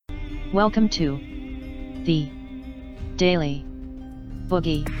Welcome to the Daily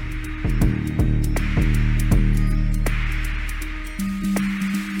Boogie.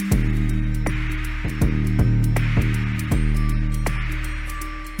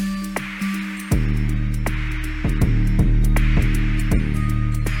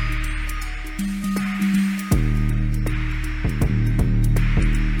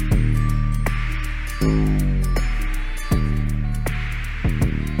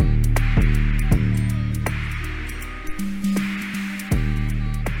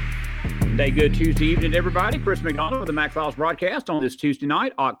 Good Tuesday evening, everybody. Chris McDonald with the McFiles broadcast on this Tuesday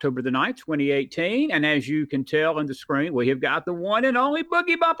night, October the 9th, 2018. And as you can tell on the screen, we have got the one and only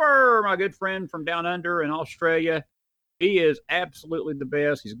Boogie Bumper, my good friend from down under in Australia. He is absolutely the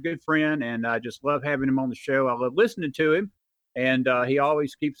best. He's a good friend, and I just love having him on the show. I love listening to him, and he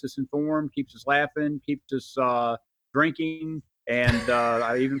always keeps us informed, keeps us laughing, keeps us drinking. And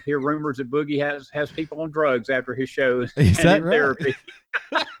I even hear rumors that Boogie has people on drugs after his shows. Is that right? Therapy.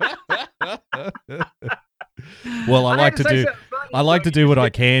 Well, I like to do what I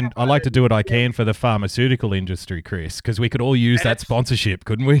can. I like to do what I can for the pharmaceutical industry, Chris, because we could all use that sponsorship,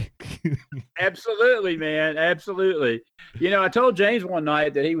 couldn't we? Absolutely, man. Absolutely. You know, I told James one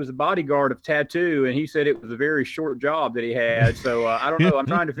night that he was a bodyguard of Tattoo, and he said it was a very short job that he had. So I don't know. I'm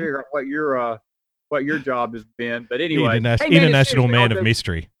trying to figure out what your job has been. But anyway, International Man of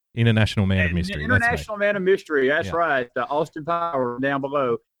Mystery. International Man of Mystery. International Man of Mystery. That's right. Austin Power down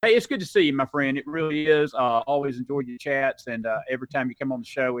below. Hey, it's good to see you, my friend. It really is. Always enjoyed your chats, and every time you come on the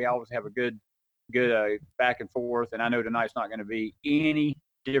show, we always have a good back and forth. And I know tonight's not going to be any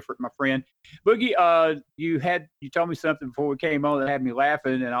different, my friend. Boogie, you told me something before we came on that had me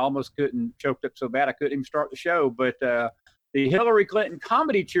laughing, and I almost choked up so bad I couldn't even start the show. But the Hillary Clinton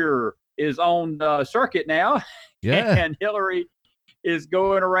comedy tour is on circuit now. Yeah. And Hillary is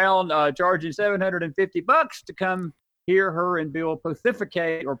going around charging $750 to come hear her and Bill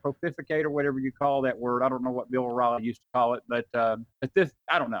pontificate or whatever you call that word. I don't know what Bill O'Reilly used to call it, but this,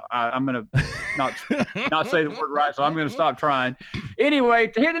 I don't know. I'm going to not say the word right, so I'm going to stop trying. Anyway,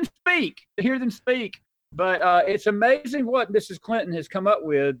 to hear them speak. But it's amazing what Mrs. Clinton has come up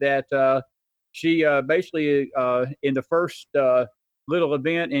with, that she basically in the first little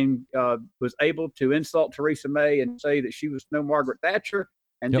event and was able to insult Theresa May and say that she was no Margaret Thatcher.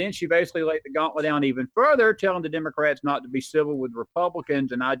 And then she basically laid the gauntlet down even further, telling the Democrats not to be civil with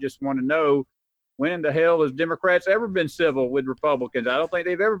Republicans. And I just want to know, when in the hell has Democrats ever been civil with Republicans? I don't think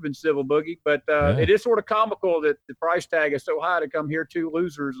they've ever been civil, Boogie. But it is sort of comical that the price tag is so high to come hear two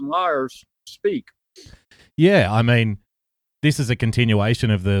losers and liars speak. Yeah, I mean, this is a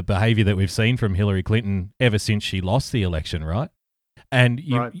continuation of the behavior that we've seen from Hillary Clinton ever since she lost the election, right? And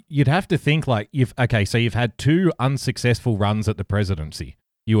you'd have to think like, so you've had two unsuccessful runs at the presidency.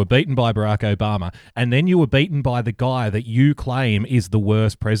 You were beaten by Barack Obama, and then you were beaten by the guy that you claim is the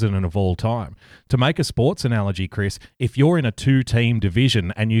worst president of all time. To make a sports analogy, Chris, if you're in a two-team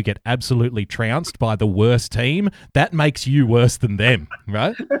division and you get absolutely trounced by the worst team, that makes you worse than them,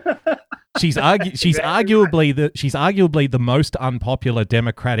 right? She's arguably the most unpopular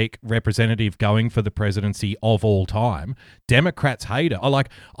Democratic representative going for the presidency of all time. Democrats hate her.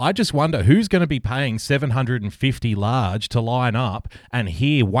 I just wonder who's going to be paying $750 large to line up and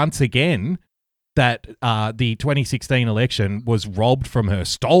hear once again that the 2016 election was robbed from her,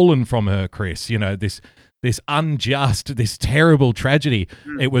 stolen from her, Chris. You know, this unjust, this terrible tragedy.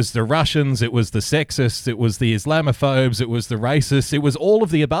 It was the Russians, it was the sexists, it was the Islamophobes, it was the racists, it was all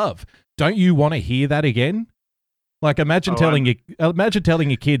of the above. Don't you want to hear that again? Like, imagine telling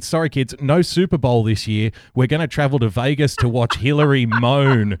your kids, sorry kids, no Super Bowl this year. We're going to travel to Vegas to watch Hillary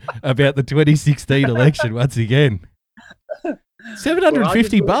moan about the 2016 election once again.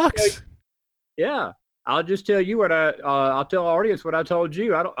 $750. Yeah. I'll just tell you what I'll tell our audience what I told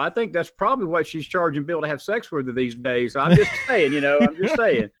you. I think that's probably what she's charging Bill to have sex with her these days. I'm just saying, I'm just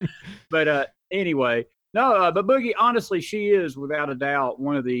saying. But anyway, no, but Boogie, honestly, she is without a doubt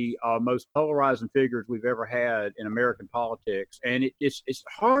one of the most polarizing figures we've ever had in American politics. And it's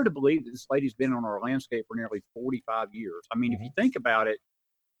hard to believe that this lady's been on our landscape for nearly 45 years. I mean, if you think about it,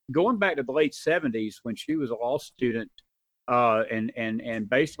 going back to the late 70s when she was a law student, and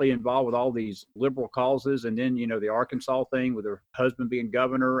basically involved with all these liberal causes, and then the Arkansas thing with her husband being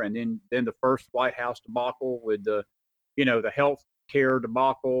governor, and then the first White House debacle with the the health care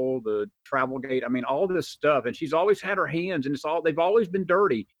debacle, the Travelgate. I mean, all this stuff, and she's always had her hands, and they've always been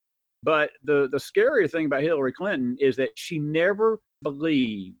dirty. But the scarier thing about Hillary Clinton is that she never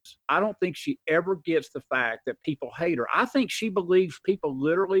believes. I don't think she ever gets the fact that people hate her. I think she believes people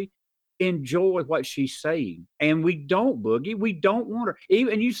literally enjoy what she's saying. And we don't, Boogie. We don't want her.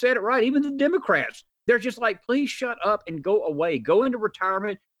 Even, and you said it right. Even the Democrats, they're just like, please shut up and go away. Go into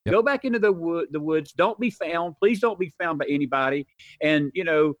retirement. Yep. Go back into the woods. Don't be found. Please don't be found by anybody. And,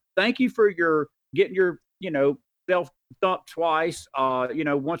 thank you for getting your, self thumped twice,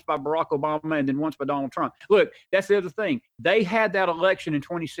 once by Barack Obama and then once by Donald Trump. Look, that's the other thing. They had that election in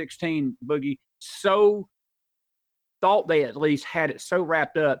 2016, Boogie, so thought they at least had it so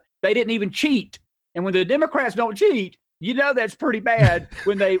wrapped up. They didn't even cheat. And when the Democrats don't cheat, that's pretty bad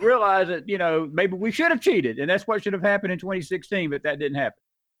when they realize that, maybe we should have cheated. And that's what should have happened in 2016, but that didn't happen.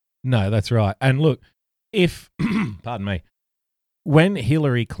 No, that's right. And look, if, pardon me, when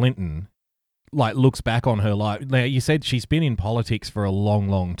Hillary Clinton looks back on her life, now you said she's been in politics for a long,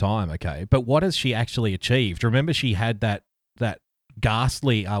 long time, okay? But what has she actually achieved? Remember she had that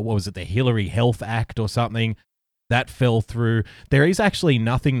ghastly, what was it, the Hillary Health Act or something? That fell through. There is actually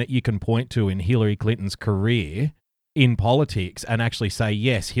nothing that you can point to in Hillary Clinton's career in politics and actually say,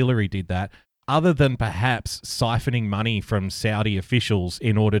 yes, Hillary did that, other than perhaps siphoning money from Saudi officials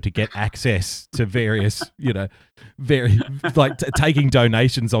in order to get access to various, taking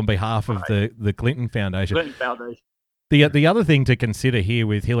donations on behalf of the Clinton Foundation. Clinton Foundation. The other thing to consider here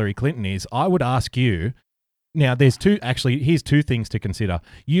with Hillary Clinton is, I would ask you, now, here's two things to consider.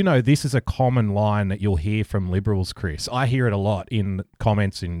 This is a common line that you'll hear from liberals, Chris. I hear it a lot in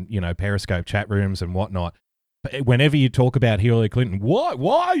comments in, Periscope chat rooms and whatnot. Whenever you talk about Hillary Clinton, why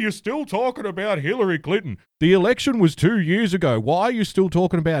are you still talking about Hillary Clinton? The election was 2 years ago. Why are you still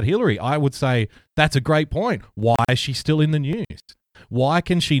talking about Hillary? I would say that's a great point. Why is she still in the news? Why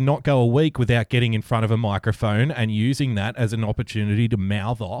can she not go a week without getting in front of a microphone and using that as an opportunity to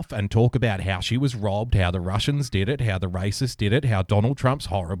mouth off and talk about how she was robbed, how the Russians did it, how the racists did it, how Donald Trump's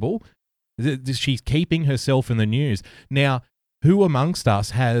horrible? She's keeping herself in the news. Now, who amongst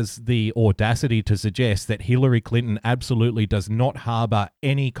us has the audacity to suggest that Hillary Clinton absolutely does not harbor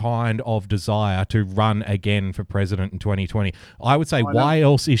any kind of desire to run again for president in 2020? I would say, why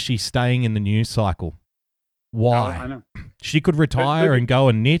else is she staying in the news cycle? Why? I know. She could retire and go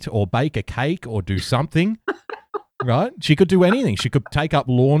and knit or bake a cake or do something, right? She could do anything. She could take up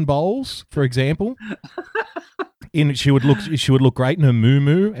lawn bowls, for example. She would look great in her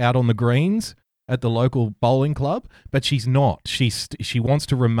muumuu out on the greens at the local bowling club, but she's not. She wants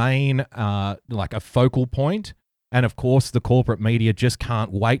to remain like a focal point. And of course, the corporate media just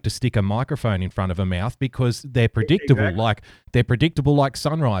can't wait to stick a microphone in front of her mouth because they're predictable. Exactly. They're predictable like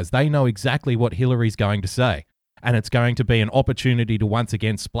sunrise. They know exactly what Hillary's going to say. And it's going to be an opportunity to once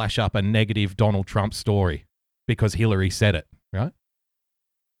again splash up a negative Donald Trump story because Hillary said it, right?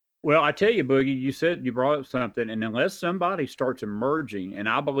 Well, I tell you, Boogie, you brought up something, and unless somebody starts emerging, and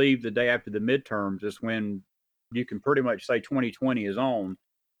I believe the day after the midterms is when you can pretty much say 2020 is on.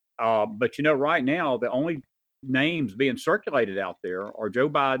 But right now, the only names being circulated out there are Joe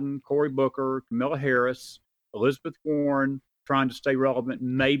Biden, Cory Booker, Kamala Harris, Elizabeth Warren, trying to stay relevant,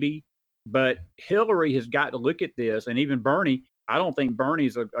 maybe. But Hillary has got to look at this, and even Bernie. I don't think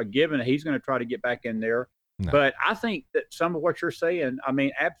Bernie's a given. He's going to try to get back in there. No. But I think that some of what you're saying,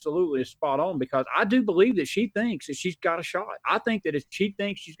 absolutely is spot on, because I do believe that she thinks that she's got a shot. I think that if she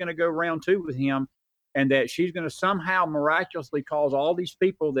thinks she's going to go round 2 with him and that she's going to somehow miraculously cause all these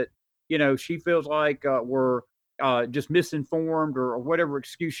people that, she feels like were just misinformed or whatever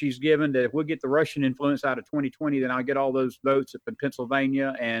excuse she's given, that if we'll get the Russian influence out of 2020, then I'll get all those votes up in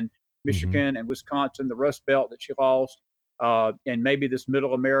Pennsylvania and Michigan and Wisconsin, the Rust Belt that she lost. And maybe this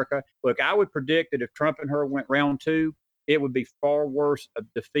middle America. Look, I would predict that if Trump and her went round 2, it would be far worse a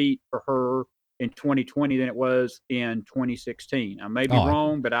defeat for her in 2020 than it was in 2016. I may be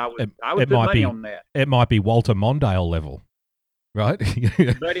wrong, but I would put money on that. It might be Walter Mondale level, right?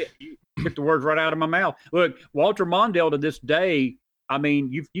 But you took the words right out of my mouth. Look, Walter Mondale to this day,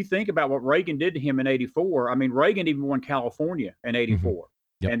 you think about what Reagan did to him in 84. Reagan even won California in 84. Mm-hmm.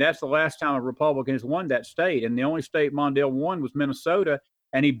 Yep. And that's the last time a Republican has won that state. And the only state Mondale won was Minnesota,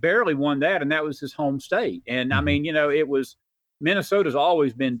 and he barely won that, and that was his home state. And, it was – Minnesota's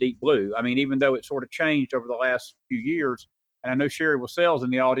always been deep blue. Even though it sort of changed over the last few years. And I know Sherry Wassell's in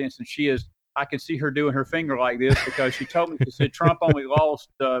the audience, and I can see her doing her finger like this because she told me, she said Trump only lost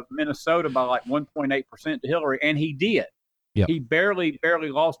Minnesota by like 1.8% to Hillary, and he did. Yep. He barely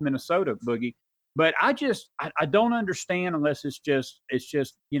lost Minnesota, Boogie. But I don't understand unless it's just,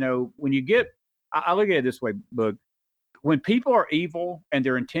 when you get, I look at it this way, Boog, when people are evil and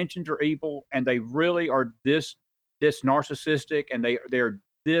their intentions are evil and they really are this narcissistic and they're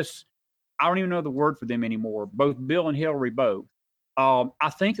this, I don't even know the word for them anymore, both Bill and Hillary both. I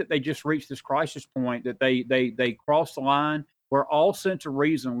think that they just reached this crisis point that they crossed the line where all sense of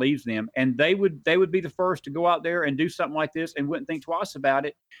reason leaves them, and they would be the first to go out there and do something like this and wouldn't think twice about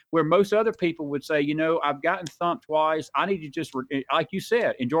it. Where most other people would say, I've gotten thumped twice. I need to just, like you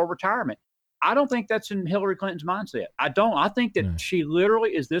said, enjoy retirement. I don't think that's in Hillary Clinton's mindset. I don't. I think that she literally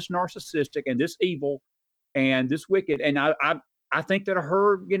is this narcissistic and this evil and this wicked. And I think that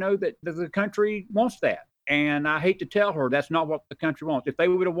that the country wants that. And I hate to tell her that's not what the country wants. If they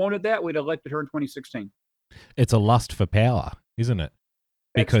would have wanted that, we'd have elected her in 2016. It's a lust for power, isn't it?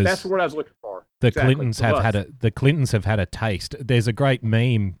 Because that's what I was looking for. The Clintons have had a taste. There's a great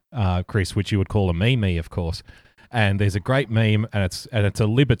meme, Chris, which you would call a meme, of course. And there's a great meme, and it's a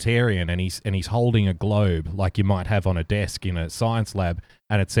libertarian, and he's holding a globe like you might have on a desk in a science lab,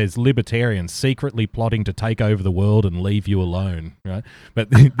 and it says libertarians secretly plotting to take over the world and leave you alone, right? But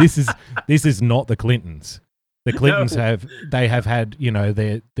this is not the Clintons. The Clintons have had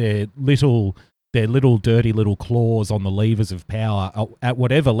their little dirty little claws on the levers of power at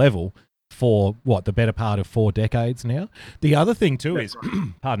whatever level for the better part of 4 decades now. The other thing too is,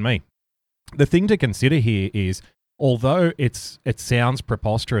 pardon me, the thing to consider here is, although it sounds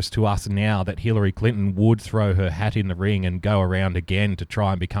preposterous to us now that Hillary Clinton would throw her hat in the ring and go around again to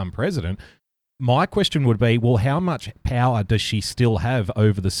try and become president, my question would be, well, how much power does she still have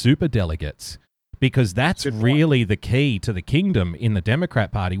over the superdelegates? Because that's really the key to the kingdom in the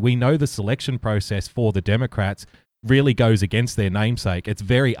Democrat Party. We know the selection process for the Democrats really goes against their namesake. It's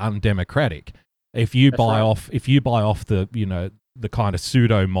very undemocratic. If you buy off the kind of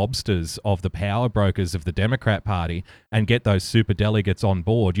pseudo mobsters of the power brokers of the Democrat Party and get those super delegates on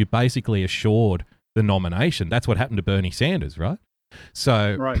board, you basically assured the nomination. That's what happened to Bernie Sanders, right?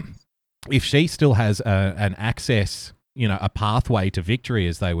 So if she still has an access, a pathway to victory,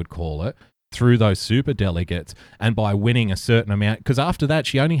 as they would call it, through those super delegates, and by winning a certain amount, because after that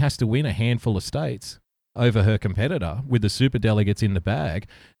she only has to win a handful of states over her competitor with the super delegates in the bag,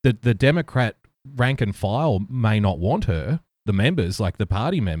 the Democrat rank and file may not want her, the members, like the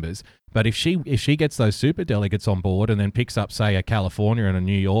party members, but if she gets those super delegates on board and then picks up, say, a California and a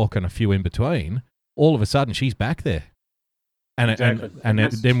New York and a few in between, all of a sudden she's back there, and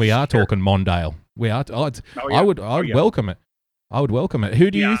then we are talking Mondale. We are. I would welcome it. I would welcome it.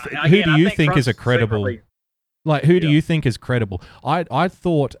 Who do you think is a credible? Do you think is credible? I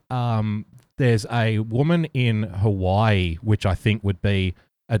thought there's a woman in Hawaii which I think would be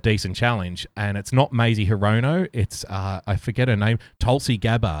a decent challenge, and it's not Mazie Hirono. It's I forget her name, Tulsi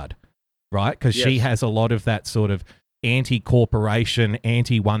Gabbard, right? Because she has a lot of that sort of anti-corporation,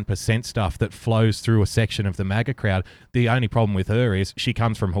 anti-1% stuff that flows through a section of the MAGA crowd. The only problem with her is she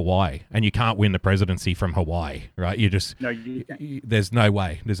comes from Hawaii, and you can't win the presidency from Hawaii, right? You can't. There's no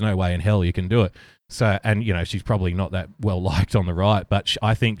way in hell you can do it. So, and she's probably not that well liked on the right, but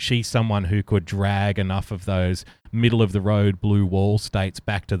I think she's someone who could drag enough of those middle of the road blue wall states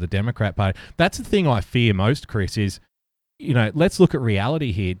back to the Democrat Party. That's the thing I fear most, Chris, is, let's look at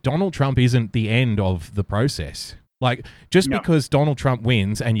reality here. Donald Trump isn't the end of the process. Because Donald Trump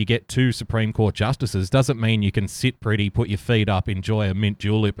wins and you get 2 Supreme Court justices doesn't mean you can sit pretty, put your feet up, enjoy a mint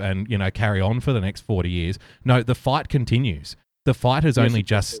julep and, carry on for the next 40 years. No, the fight continues. The fight has only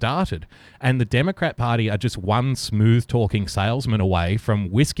just started. And the Democrat Party are just one smooth-talking salesman away from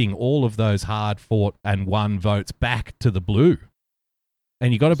whisking all of those hard-fought and won votes back to the blue.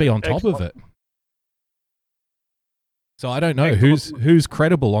 And you got to be on top of it. So I don't know who's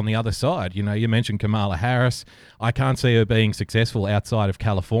credible on the other side. You mentioned Kamala Harris. I can't see her being successful outside of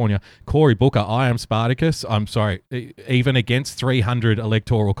California. Cory Booker, I am Spartacus. I'm sorry, even against 300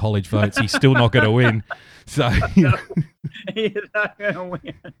 electoral college votes, he's still not going to win. So he's not going to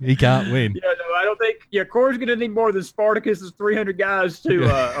win. He can't win. Yeah, no, I don't think. Yeah, Cory's going to need more than Spartacus's 300 guys too.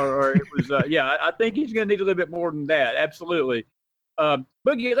 Or it was. I think he's going to need a little bit more than that. Absolutely.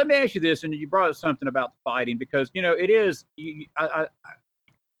 Boogie, let me ask you this, and you brought up something about the fighting, because it is. You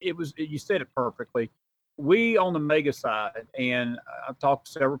said it perfectly. We on the mega side, and I've talked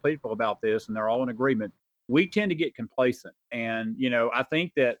to several people about this, and they're all in agreement. We tend to get complacent, and I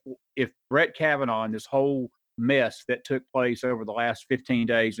think that if Brett Kavanaugh and this whole mess that took place over the last 15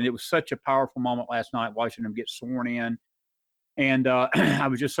 days, and it was such a powerful moment last night watching him get sworn in. And I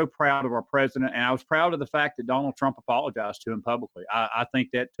was just so proud of our president, and I was proud of the fact that Donald Trump apologized to him publicly. I think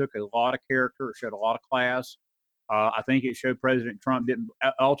that took a lot of character. It showed a lot of class. I think it showed President Trump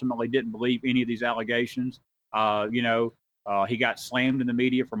ultimately didn't believe any of these allegations. He got slammed in the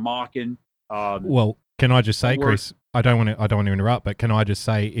media for mocking. Well, can I just say, Chris, I don't want to interrupt, but can I just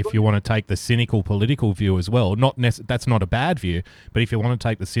say, if you want to take the cynical political view as well, that's not a bad view, but if you want to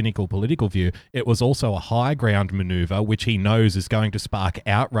take the cynical political view, it was also a high ground maneuver, which he knows is going to spark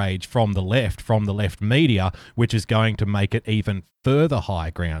outrage from the left media, which is going to make it even further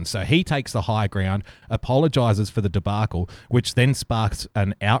high ground. So he takes the high ground, apologizes for the debacle, which then sparks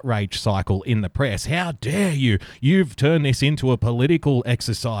an outrage cycle in the press. How dare you? You've turned this into a political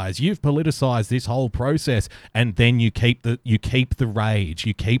exercise. You've politicized this whole process, and then you keep the rage,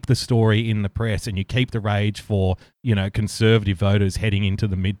 you keep the story in the press, and you keep the rage for, conservative voters heading into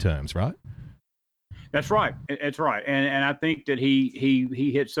the midterms, right? That's right. It's right. And I think that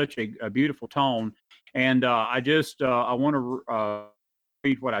he hit such a beautiful tone. And I want to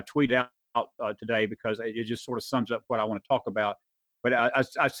read what I tweeted out today, because it just sort of sums up what I want to talk about. But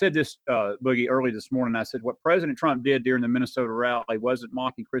I said this, Boogie, early this morning. I said what President Trump did during the Minnesota rally wasn't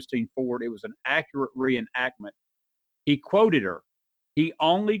mocking Christine Ford. It was an accurate reenactment. He quoted her. He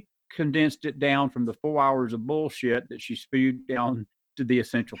only condensed it down from the 4 hours of bullshit that she spewed down to the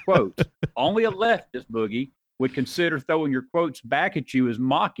essential quotes. Only a leftist, Boogie, would consider throwing your quotes back at you as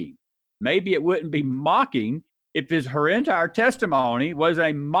mocking. Maybe it wouldn't be mocking if her entire testimony was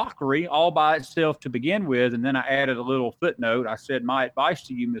a mockery all by itself to begin with. And then I added a little footnote. I said, my advice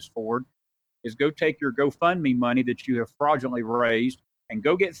to you, Miss Ford, is go take your GoFundMe money that you have fraudulently raised and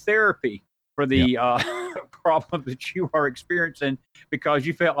go get therapy for the problem that you are experiencing, because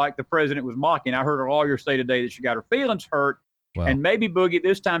you felt like the president was mocking. I heard a lawyer say today that she got her feelings hurt. Wow. And maybe, Boogie,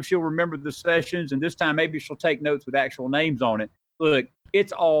 this time she'll remember the sessions, and this time maybe she'll take notes with actual names on it. Look,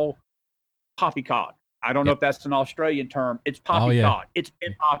 it's all poppycock. I don't know if that's an Australian term. It's poppycock. It's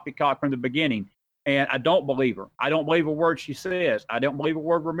been poppycock from the beginning. And I don't believe her. I don't believe a word she says. I don't believe a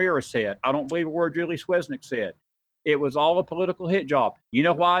word Ramirez said. I don't believe a word Julie Swesnick said. It was all a political hit job. You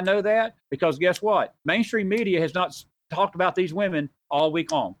know why I know that? Because guess what? Mainstream media has not talked about these women all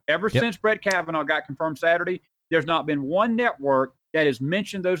week long. Ever since Brett Kavanaugh got confirmed Saturday, there's not been one network that has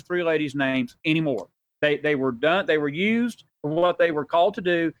mentioned those three ladies' names anymore. They were done. They were used for what they were called to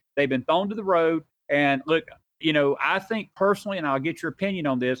do. They've been thrown to the road. And look, I think personally, and I'll get your opinion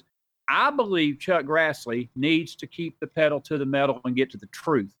on this, I believe Chuck Grassley needs to keep the pedal to the metal and get to the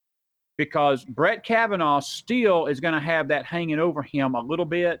truth, because Brett Kavanaugh still is going to have that hanging over him a little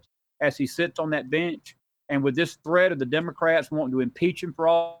bit as he sits on that bench. And with this threat of the Democrats wanting to impeach him for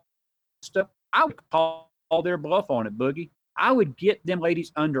all stuff, I would call their bluff on it, Boogie. I would get them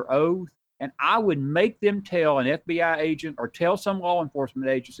ladies under oath, and I would make them tell an FBI agent or tell some law enforcement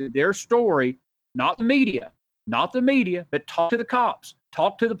agency their story, not the media, but talk to the cops,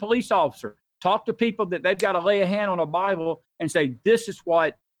 talk to the police officer, talk to people that they've got to lay a hand on a Bible and say, this is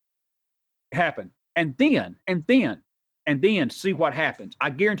what happened. And then see what happens. I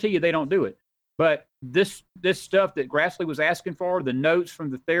guarantee you they don't do it. But this stuff that Grassley was asking for, the notes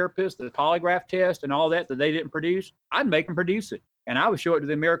from the therapist, the polygraph test and all that they didn't produce, I'd make them produce it. And I would show it to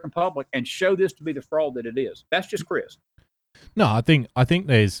the American public and show this to be the fraud that it is. That's just Chris. No, I think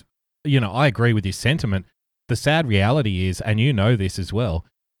there's, I agree with your sentiment. The sad reality is, and you know this as well,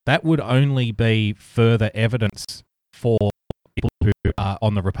 that would only be further evidence for people who are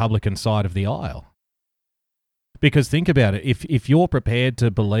on the Republican side of the aisle. Because think about it, if you're prepared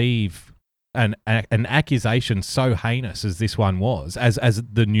to believe an accusation so heinous as this one was, as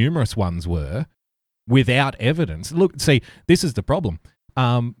the numerous ones were, without evidence. Look, see, this is the problem.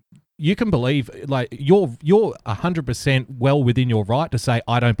 You can believe, like, you're 100% well within your right to say,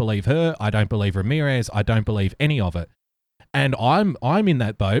 I don't believe her, I don't believe Ramirez, I don't believe any of it. And I'm in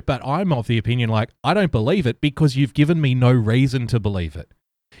that boat, but I'm of the opinion, like, I don't believe it because you've given me no reason to believe it.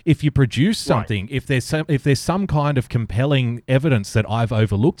 If you produce something, right, if there's some kind of compelling evidence that I've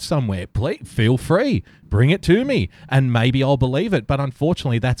overlooked somewhere, please feel free, bring it to me, and maybe I'll believe it. But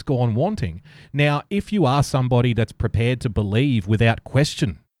unfortunately, that's gone wanting. Now, if you are somebody that's prepared to believe without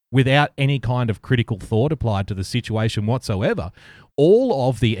question, without any kind of critical thought applied to the situation whatsoever, all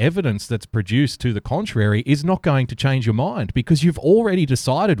of the evidence that's produced to the contrary is not going to change your mind because you've already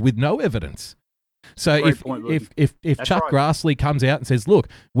decided with no evidence. So if Chuck Grassley comes out and says, look,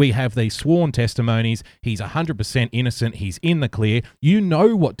 we have these sworn testimonies, he's 100% innocent, he's in the clear, you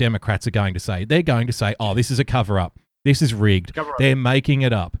know what Democrats are going to say. They're going to say, oh, this is a cover-up. This is rigged. They're making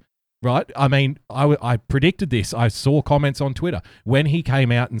it up. Right? I mean, I predicted this. I saw comments on Twitter. When he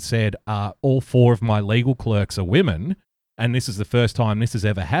came out and said, all four of my legal clerks are women, and this is the first time this has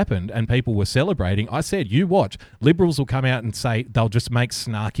ever happened, and people were celebrating, I said, you watch. Liberals will come out and say, they'll just make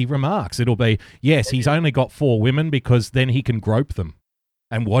snarky remarks. It'll be, yes, he's only got 4 women because then he can grope them.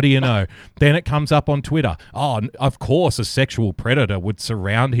 And what do you know? Then it comes up on Twitter. Oh, of course, a sexual predator would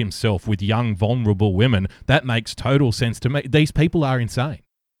surround himself with young, vulnerable women. That makes total sense to me. These people are insane.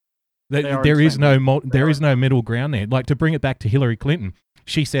 There is no middle ground there. Like, to bring it back to Hillary Clinton,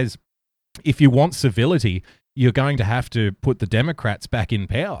 she says, if you want civility, you're going to have to put the Democrats back in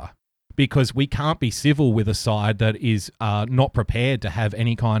power, because we can't be civil with a side that is not prepared to have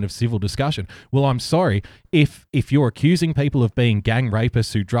any kind of civil discussion. Well, I'm sorry, if you're accusing people of being gang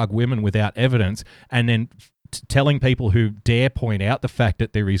rapists who drug women without evidence, and then telling people who dare point out the fact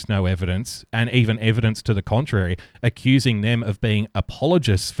that there is no evidence, and even evidence to the contrary, accusing them of being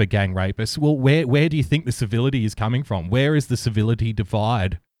apologists for gang rapists, well, where do you think the civility is coming from? Where is the civility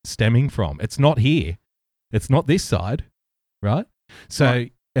divide stemming from? It's not here. It's not this side, right? So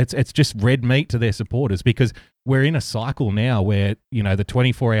it's just red meat to their supporters, because we're in a cycle now where, the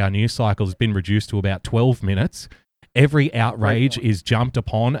 24-hour news cycle has been reduced to about 12 minutes. Every outrage is jumped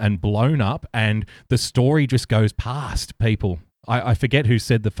upon and blown up, and the story just goes past people. I forget who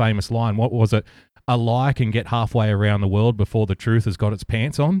said the famous line. What was it? A lie can get halfway around the world before the truth has got its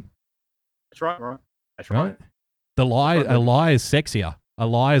pants on. That's right. That's right. A lie is sexier. A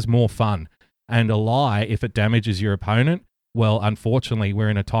lie is more fun. And a lie, if it damages your opponent, well, unfortunately, we're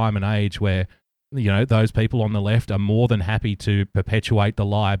in a time and age where, those people on the left are more than happy to perpetuate the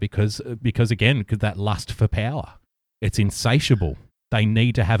lie because that lust for power. It's insatiable. They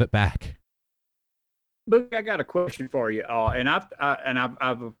need to have it back. Boogie, I got a question for you. And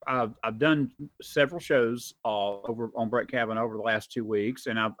I've done several shows over on Brett Kavanaugh over the last 2 weeks,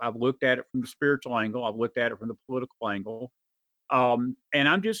 and I've looked at it from the spiritual angle. I've looked at it from the political angle. And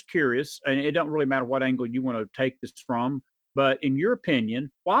I'm just curious, and it don't really matter what angle you want to take this from, but in your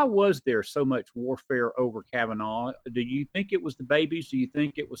opinion, why was there so much warfare over Kavanaugh? Do you think it was the babies? Do you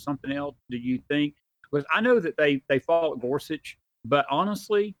think it was something else? Do you think? Because I know that they fought Gorsuch, but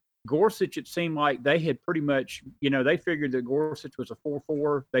honestly, Gorsuch, it seemed like they had pretty much, they figured that Gorsuch was a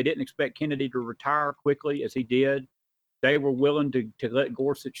 4-4. They didn't expect Kennedy to retire quickly as he did. They were willing to let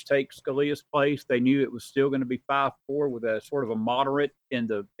Gorsuch take Scalia's place. They knew it was still going to be 5-4 with a sort of a moderate in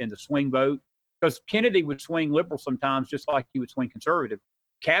the swing vote, because Kennedy would swing liberal sometimes, just like he would swing conservative.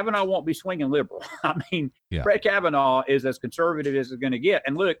 Kavanaugh won't be swinging liberal. I mean, Brett Kavanaugh is as conservative as it's going to get.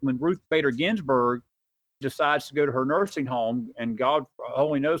 And look, when Ruth Bader Ginsburg decides to go to her nursing home, and God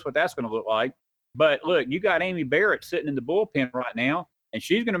only knows what that's going to look like. But look, you got Amy Barrett sitting in the bullpen right now, and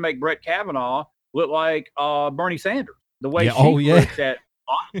she's going to make Brett Kavanaugh look like Bernie Sanders. The way looks at.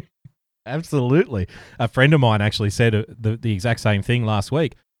 Absolutely. A friend of mine actually said the exact same thing last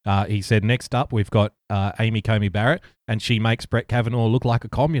week. He said, next up, we've got Amy Coney Barrett, and she makes Brett Kavanaugh look like a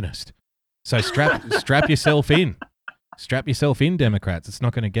communist. So strap yourself in. Strap yourself in, Democrats. It's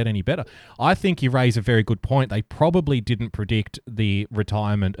not going to get any better. I think you raise a very good point. They probably didn't predict the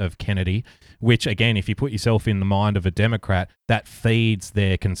retirement of Kennedy, which, again, if you put yourself in the mind of a Democrat, that feeds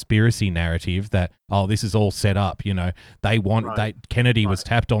their conspiracy narrative that, this is all set up. Kennedy was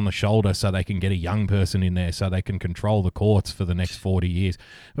tapped on the shoulder so they can get a young person in there so they can control the courts for the next 40 years.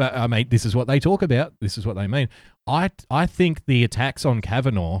 But, I mean, this is what they talk about. This is what they mean. I think the attacks on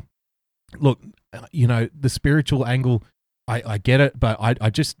Kavanaugh, look, the spiritual angle, I get it, but I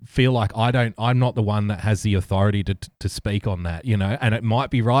just feel like I'm not the one that has the authority to speak on that, and it might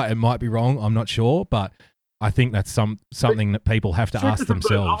be right, it might be wrong, I'm not sure, but I think that's something that people have to ask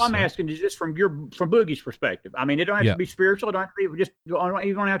themselves. All I'm asking is just from Boogie's perspective. I mean, it don't have to be spiritual, it don't have to be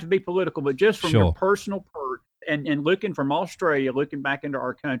you don't have to be political, but just from your personal part and looking from Australia, looking back into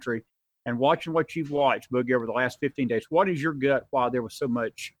our country and watching what you've watched, Boogie, over the last 15 days, what is your gut why there was so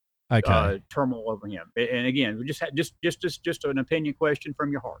much turmoil over him? And again, just an opinion question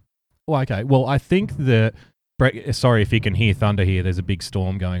from your heart. Well, okay. Well, I think sorry if you can hear thunder here. There's a big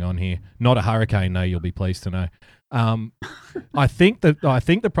storm going on here. Not a hurricane, though. You'll be pleased to know. I think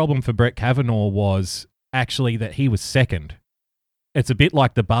the problem for Brett Kavanaugh was actually that he was second. It's a bit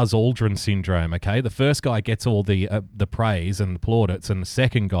like the Buzz Aldrin syndrome. Okay, the first guy gets all the praise and the plaudits, and the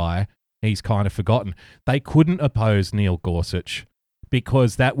second guy, he's kind of forgotten. They couldn't oppose Neil Gorsuch,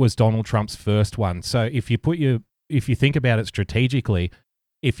 because that was Donald Trump's first one. So if you think about it strategically,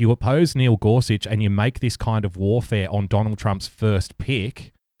 if you oppose Neil Gorsuch and you make this kind of warfare on Donald Trump's first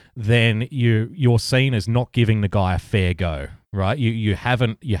pick, then you're seen as not giving the guy a fair go, right? You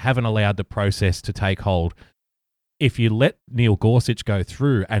haven't allowed the process to take hold. If you let Neil Gorsuch go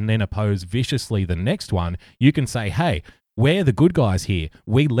through and then oppose viciously the next one, you can say, hey, we're the good guys here.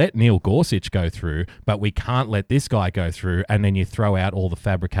 We let Neil Gorsuch go through, but we can't let this guy go through, and then you throw out all the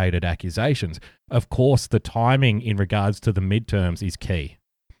fabricated accusations. Of course, the timing in regards to the midterms is key.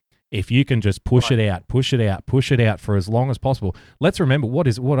 If you can just push it out for as long as possible. Let's remember, what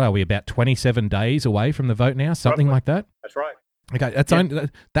are we, about 27 days away from the vote now? Something like that? That's right. Okay,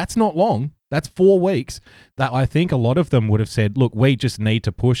 that's not long. That's 4 weeks. That I think a lot of them would have said, look, we just need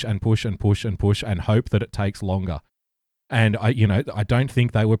to push and push and push and push and hope that it takes longer. And I don't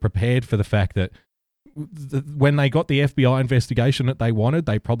think they were prepared for the fact that when they got the FBI investigation that they wanted,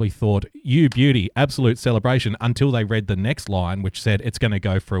 they probably thought, you beauty, absolute celebration, until they read the next line, which said it's going to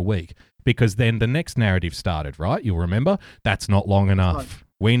go for a week. Because then the next narrative started, right? You'll remember, that's not long enough. Right.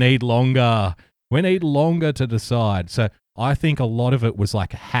 We need longer. We need longer to decide. So I think a lot of it was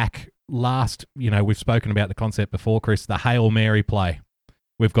like we've spoken about the concept before, Chris, the Hail Mary play.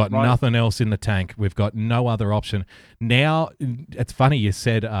 We've got nothing else in the tank. We've got no other option. Now, it's funny you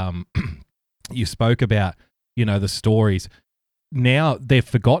said, you spoke about, the stories. Now they've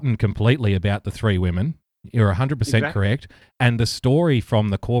forgotten completely about the 3 women. You're 100% correct. And the story from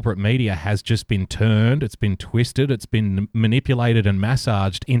the corporate media has just been turned. It's been twisted. It's been manipulated and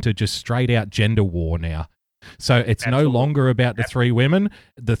massaged into just straight out gender war now. So it's no longer about the 3 women.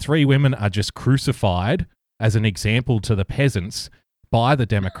 The 3 women are just crucified as an example to the peasants by the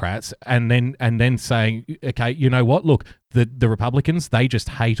Democrats, and then saying, okay, you know what? Look, the Republicans, they just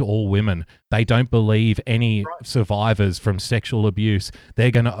hate all women. They don't believe any survivors from sexual abuse.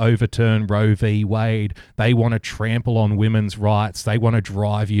 They're going to overturn Roe v. Wade. They want to trample on women's rights. They want to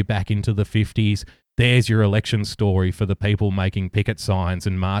drive you back into the 50s. There's your election story for the people making picket signs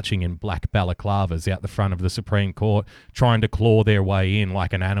and marching in black balaclavas out the front of the Supreme Court, trying to claw their way in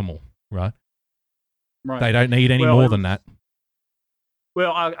like an animal, right? They don't need any more than that.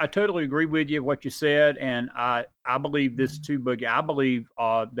 Well, I totally agree with you what you said, and I believe this too, Boogie. I believe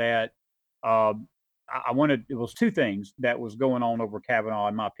that it was 2 things that was going on over Kavanaugh,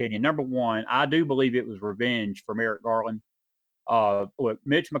 in my opinion. Number one, I do believe it was revenge for Merrick Garland. Look,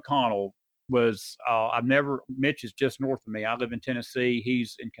 Mitch McConnell was Mitch is just north of me. I live in Tennessee.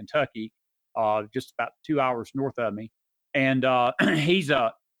 He's in Kentucky, just about 2 hours north of me, and he's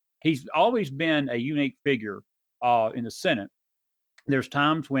always been a unique figure in the Senate. There's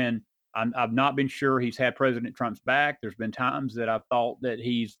times when I've not been sure he's had President Trump's back. There's been times that I've thought that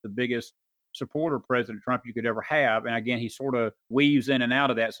he's the biggest supporter of President Trump you could ever have. And again, he sort of weaves in and out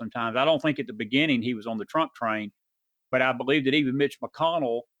of that sometimes. I don't think at the beginning he was on the Trump train, but I believe that even Mitch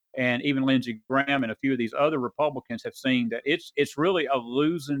McConnell and even Lindsey Graham and a few of these other Republicans have seen that it's really a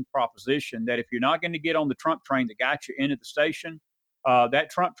losing proposition, that if you're not going to get on the Trump train that got you into the station, that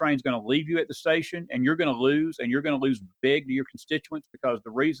Trump train is going to leave you at the station, and you're going to lose, and you're going to lose big to your constituents, because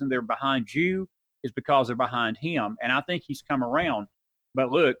the reason they're behind you is because they're behind him. And I think he's come around. But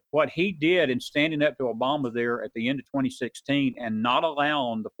look, what he did in standing up to Obama there at the end of 2016 and not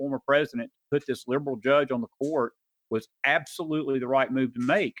allowing the former president to put this liberal judge on the court was absolutely the right move to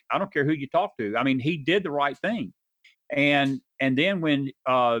make. I don't care who you talk to. I mean, he did the right thing. And then when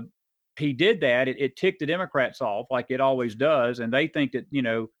he did that, it ticked the Democrats off like it always does. And they think that,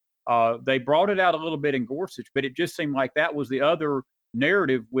 they brought it out a little bit in Gorsuch, but it just seemed like that was the other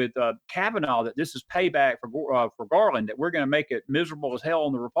narrative with Kavanaugh, that this is payback for Garland, that we're going to make it miserable as hell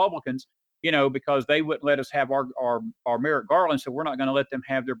on the Republicans, because they wouldn't let us have our Merrick Garland. So we're not going to let them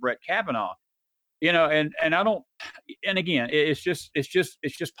have their Brett Kavanaugh, and I don't, and again, it's just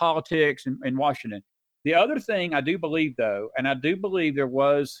politics in Washington. The other thing I do believe, though, and I do believe there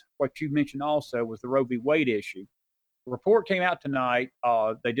was what you mentioned also, was the Roe v. Wade issue. The report came out tonight.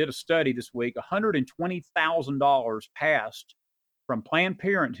 They did a study this week. $120,000 passed from Planned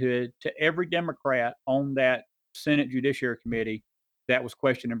Parenthood to every Democrat on that Senate Judiciary Committee that was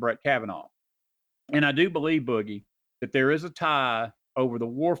questioning Brett Kavanaugh. And I do believe, Boogie, that there is a tie over the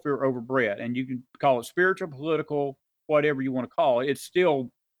warfare over Brett. And you can call it spiritual, political, whatever you want to call it.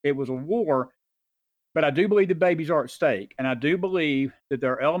 It was a war. But I do believe the babies are at stake. And I do believe that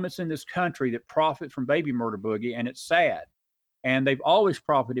there are elements in this country that profit from baby murder, Boogie, and it's sad. And they've always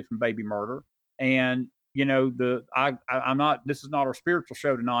profited from baby murder. And, I'm not, this is not our spiritual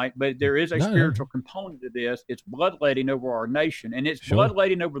show tonight, but there is a spiritual component to this. It's bloodletting over our nation, and it's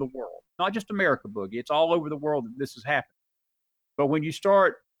bloodletting over the world, not just America, Boogie. It's all over the world that this has happened. But when you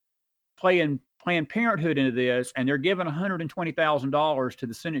start playing Planned Parenthood into this, and they're giving $120,000 to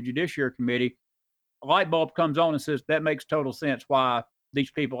the Senate Judiciary Committee, a light bulb comes on and says that makes total sense why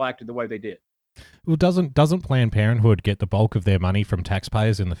these people acted the way they did. Well, doesn't Planned Parenthood get the bulk of their money from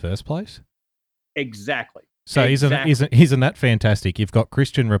taxpayers in the first place? Exactly. So isn't that fantastic? You've got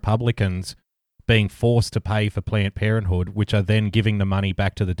Christian Republicans being forced to pay for Planned Parenthood, which are then giving the money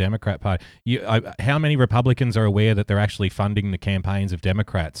back to the Democrat Party. How many Republicans are aware that they're actually funding the campaigns of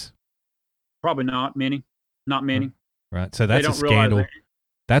Democrats? Probably not many. Not many. Right. So that's a scandal.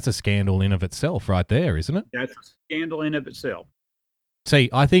 That's a scandal in of itself right there, isn't it? That's a scandal in of itself. See,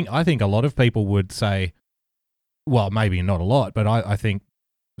 I think a lot of people would say, well, maybe not a lot, but I think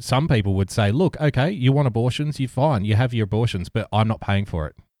some people would say, look, okay, you want abortions, you're fine, you have your abortions, but I'm not paying for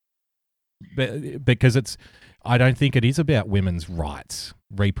it. Because I don't think it is about women's rights,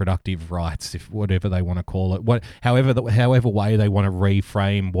 reproductive rights, if whatever they want to call it, however way they want to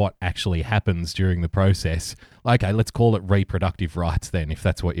reframe what actually happens during the process. Okay, let's call it reproductive rights then, if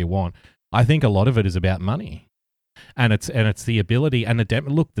that's what you want. I think a lot of it is about money, and it's the ability. And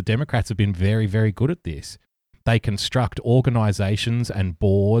the Democrats have been very, very good at this. They construct organizations and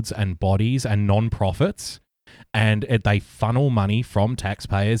boards and bodies and non-profits, and they funnel money from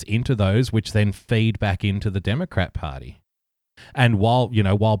taxpayers into those, which then feed back into the Democrat Party. And while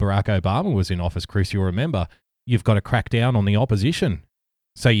Barack Obama was in office, Chris, you'll remember, you've got to crack down on the opposition.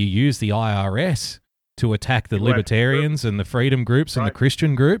 So you use the IRS to attack the libertarians and the freedom groups and the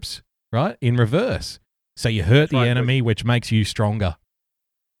Christian groups, right? In reverse. So you hurt the enemy, which makes you stronger.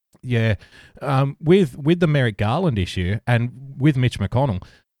 Yeah. With the Merrick Garland issue and with Mitch McConnell,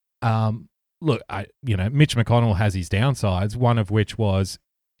 look, Mitch McConnell has his downsides, one of which was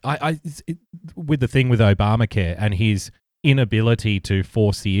with the thing with Obamacare and his inability to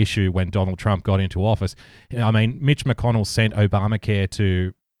force the issue when Donald Trump got into office. I mean, Mitch McConnell sent Obamacare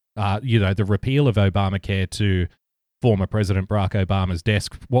to, the repeal of Obamacare to former President Barack Obama's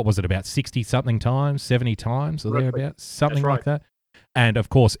desk. What was it, about 60-something times, 70 times, or thereabouts, something like that? And, of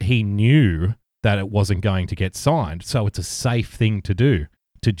course, he knew that it wasn't going to get signed, so it's a safe thing to do,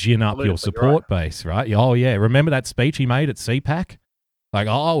 to gin up your support base, right? Oh, yeah. Remember that speech he made at CPAC? Like,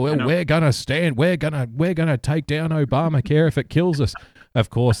 we're going to stand, we're going to take down Obamacare if it kills us. Of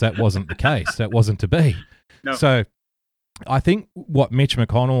course, that wasn't the case. That wasn't to be. No. So I think what Mitch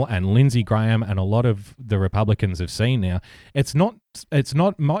McConnell and Lindsey Graham and a lot of the Republicans have seen now,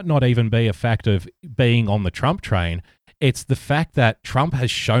 might not even be a fact of being on the Trump train. It's the fact that Trump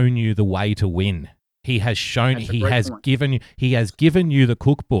has shown you the way to win. He has shown, he has given you the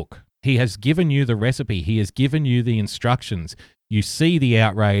cookbook. He has given you the recipe. He has given you the instructions. You see the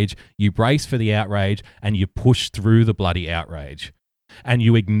outrage, you brace for the outrage, and you push through the bloody outrage. And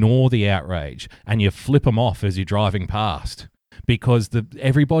you ignore the outrage, and you flip them off as you're driving past. Because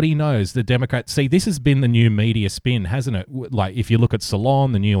everybody knows the Democrats. See, this has been the new media spin, hasn't it? Like, if you look at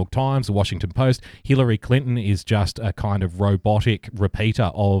Salon, the New York Times, the Washington Post, Hillary Clinton is just a kind of robotic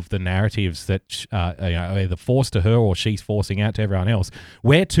repeater of the narratives that either forced to her or she's forcing out to everyone else.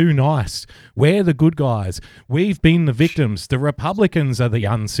 We're too nice. We're the good guys. We've been the victims. The Republicans are the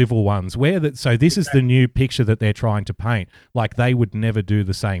uncivil ones. So this is the new picture that they're trying to paint. Like, they would never do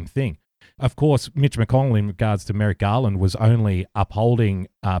the same thing. Of course, Mitch McConnell, in regards to Merrick Garland, was only upholding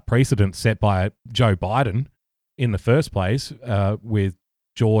precedents set by Joe Biden in the first place with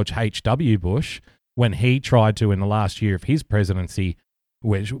George H.W. Bush when he tried to, in the last year of his presidency,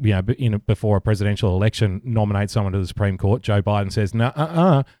 which, before a presidential election, nominate someone to the Supreme Court. Joe Biden says,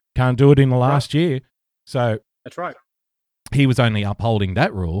 no, can't do it in the last year. So that's right. He was only upholding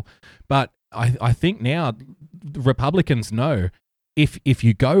that rule. But I think now Republicans know, if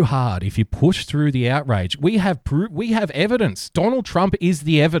you go hard, if you push through the outrage, we have evidence. Donald Trump is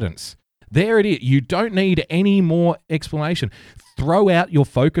the evidence. There it is. You don't need any more explanation. Throw out your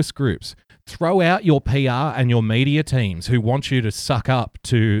focus groups. Throw out your PR and your media teams who want you to suck up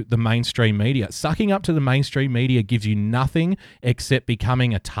to the mainstream media. Sucking up to the mainstream media gives you nothing except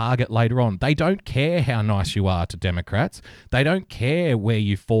becoming a target later on. They don't care how nice you are to Democrats. They don't care where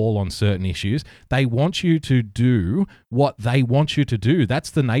you fall on certain issues. They want you to do what they want you to do. That's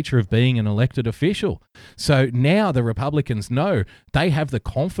the nature of being an elected official. So now the Republicans know they have the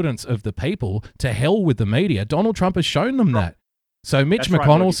confidence of the people. To hell with the media. Donald Trump has shown them that. So Mitch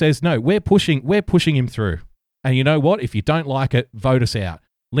McConnell says, no, we're pushing him through. And you know what? If you don't like it, vote us out.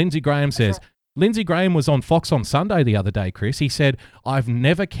 Lindsey Graham says, Lindsey Graham was on Fox on Sunday the other day, Chris. He said, I've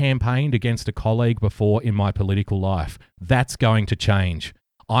never campaigned against a colleague before in my political life. That's going to change.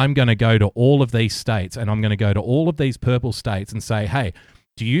 I'm going to go to all of these states and I'm going to go to all of these purple states and say, hey,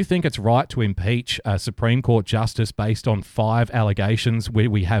 do you think it's right to impeach a Supreme Court justice based on 5 allegations where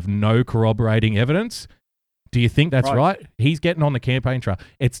we have no corroborating evidence? Do you think that's right? He's getting on the campaign trail.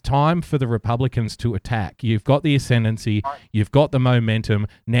 It's time for the Republicans to attack. You've got the ascendancy. You've got the momentum.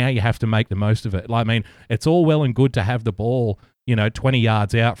 Now you have to make the most of it. I mean, it's all well and good to have the ball, 20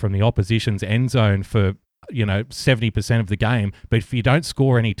 yards out from the opposition's end zone for, 70% of the game. But if you don't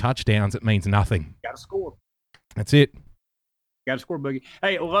score any touchdowns, it means nothing. Got to score. That's it. Got to score, Boogie.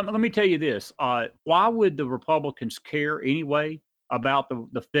 Hey, let me tell you this. Why would the Republicans care anyway about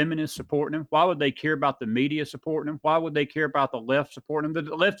the feminists supporting him? Why would they care about the media supporting him? Why would they care about the left supporting him?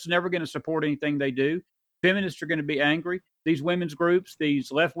 The left's never going to support anything they do. Feminists are going to be angry. These women's groups,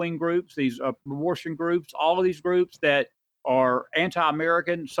 these left-wing groups, these abortion groups, all of these groups that are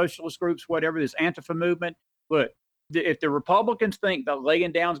anti-American, socialist groups, whatever, this Antifa movement. Look, if the Republicans think that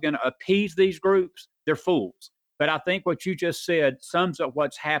laying down is going to appease these groups, they're fools. But I think what you just said sums up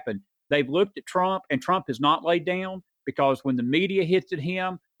what's happened. They've looked at Trump, and Trump has not laid down, because when the media hits at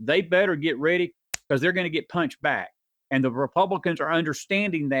him, they better get ready, because they're going to get punched back. And the Republicans are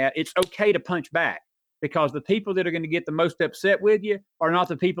understanding that it's okay to punch back, because the people that are going to get the most upset with you are not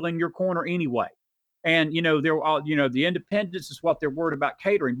the people in your corner anyway. And, they're all, the independents is what they're worried about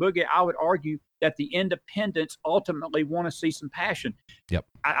catering. Boogie, I would argue that the independents ultimately want to see some passion. Yep.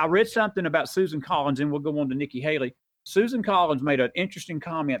 I read something about Susan Collins, and we'll go on to Nikki Haley. Susan Collins made an interesting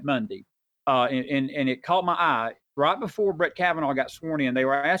comment Monday, and it caught my eye. Right before Brett Kavanaugh got sworn in, they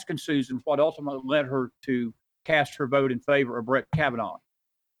were asking Susan what ultimately led her to cast her vote in favor of Brett Kavanaugh.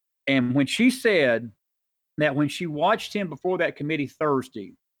 And when she said that when she watched him before that committee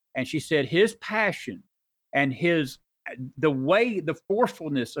Thursday, and she said his passion and the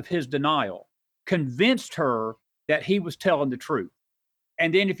forcefulness of his denial convinced her that he was telling the truth.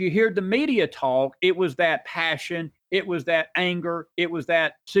 And then if you hear the media talk, it was that passion, it was that anger, it was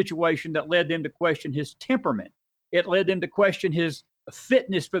that situation that led them to question his temperament. It led them to question his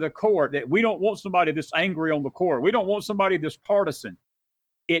fitness for the court, that we don't want somebody this angry on the court. We don't want somebody this partisan.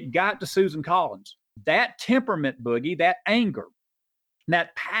 It got to Susan Collins. That temperament, Boogie, that anger,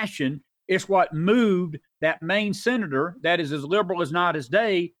 that passion is what moved that Maine senator that is as liberal as night as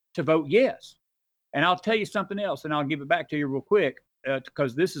day to vote yes. And I'll tell you something else, and I'll give it back to you real quick,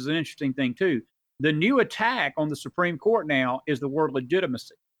 because this is an interesting thing too. The new attack on the Supreme Court now is the word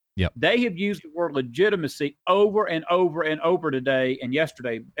legitimacy. Yep. They have used the word legitimacy over and over and over today and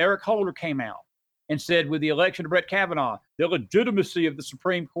yesterday. Eric Holder came out and said, with the election of Brett Kavanaugh, the legitimacy of the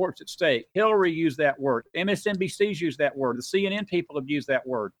Supreme Court's at stake. Hillary used that word. MSNBC's used that word. The CNN people have used that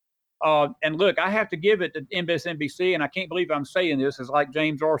word. And look, I have to give it to MSNBC, and I can't believe I'm saying this. It's like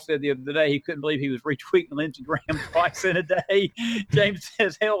James R. said the other day, he couldn't believe he was retweeting Lindsey Graham twice in a day. James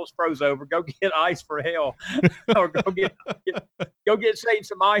says hell is froze over. Go get ice for hell, or go get Satan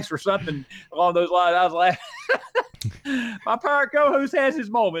some ice or something along those lines. I was laughing. My pirate co-host has his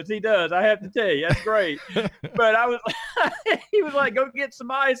moments. He does. I have to tell you, that's great. But he was like, go get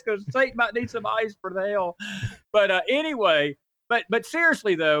some ice because Satan might need some ice for the hell. But anyway, but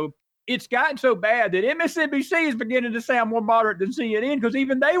seriously though, it's gotten so bad that MSNBC is beginning to sound more moderate than CNN, because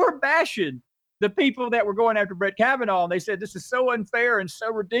even they were bashing the people that were going after Brett Kavanaugh, and they said this is so unfair and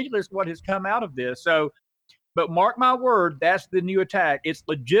so ridiculous what has come out of this. So, but mark my word, that's the new attack. It's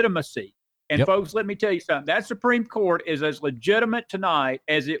legitimacy. And folks, let me tell you something. That Supreme Court is as legitimate tonight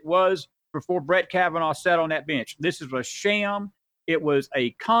as it was before Brett Kavanaugh sat on that bench. This is a sham. It was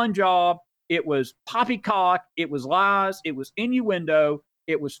a con job. It was poppycock. It was lies. It was innuendo.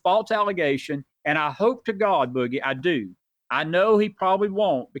 It was false allegation. And I hope to God, Boogie, I do. I know he probably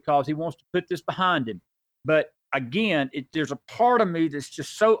won't, because he wants to put this behind him. But again, there's a part of me that's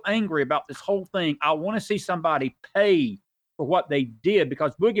just so angry about this whole thing. I want to see somebody pay for what they did,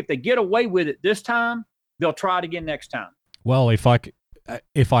 because Boogie, if they get away with it this time, they'll try it again next time. Well, if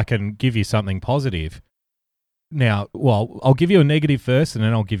I can give you something positive. Now, well, I'll give you a negative first, and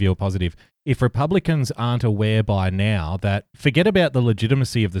then I'll give you a positive. If Republicans aren't aware by now that, forget about the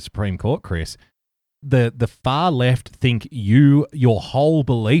legitimacy of the Supreme Court, Chris, the far left think your whole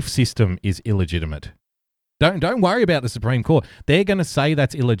belief system is illegitimate. Don't worry about the Supreme Court. They're going to say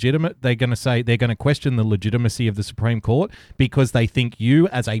that's illegitimate. They're going to question the legitimacy of the Supreme Court, because they think you,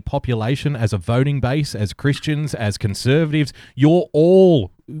 as a population, as a voting base, as Christians, as conservatives, you all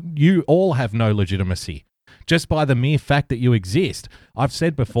have no legitimacy just by the mere fact that you exist. I've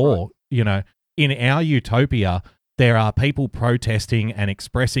said before, in our utopia, there are people protesting and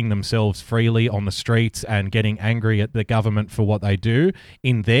expressing themselves freely on the streets and getting angry at the government for what they do.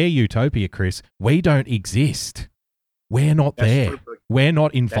 In their utopia, Chris, we don't exist. We're not there. We're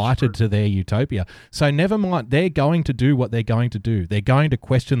not invited to their utopia. So never mind, they're going to do what they're going to do. They're going to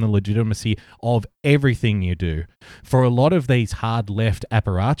question the legitimacy of everything you do. For a lot of these hard left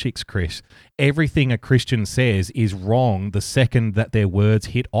apparatchiks, Chris, everything a Christian says is wrong the second that their words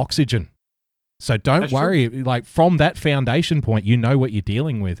hit oxygen. So don't worry. Like, from that foundation point, you know what you're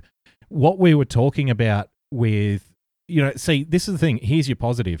dealing with. What we were talking about with, see, this is the thing. Here's your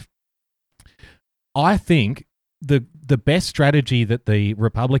positive. I think the best strategy that the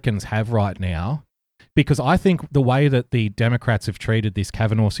Republicans have right now because I think the way that the Democrats have treated this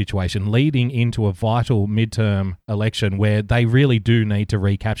Kavanaugh situation leading into a vital midterm election where they really do need to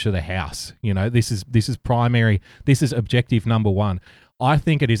recapture the House, this is primary, this is objective number one. I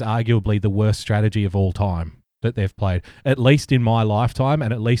think it is arguably the worst strategy of all time that they've played, at least in my lifetime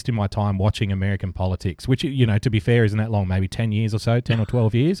and at least in my time watching American politics, which, to be fair, isn't that long, maybe 10 years or so, 10 or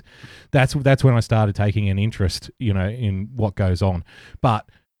 12 years. That's when I started taking an interest, in what goes on. But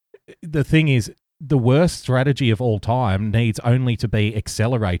the thing is, the worst strategy of all time needs only to be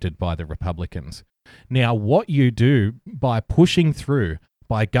accelerated by the Republicans. Now, what you do by pushing through,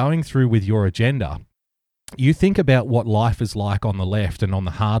 by going through with your agenda, you think about what life is like on the left and on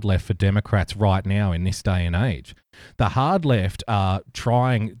the hard left for Democrats right now in this day and age. The hard left are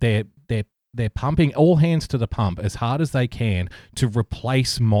trying, they're pumping all hands to the pump as hard as they can to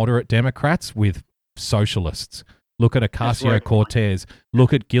replace moderate Democrats with socialists. Look at Ocasio-Cortez.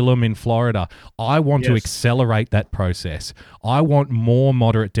 Look at Gillum in Florida. I want to accelerate that process. I want more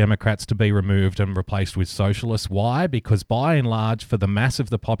moderate Democrats to be removed and replaced with socialists. Why? Because by and large, for the mass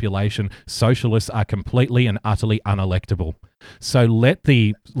of the population, socialists are completely and utterly unelectable. So let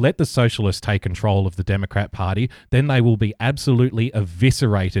the socialists take control of the Democrat Party. Then they will be absolutely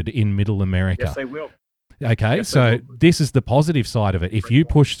eviscerated in Middle America. Yes, they will. Okay, yes, so this is the positive side of it. If you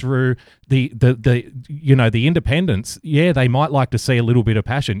push through the independents, they might like to see a little bit of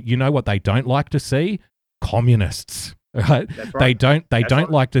passion. You know what they don't like to see? Communists. Right? That's right. They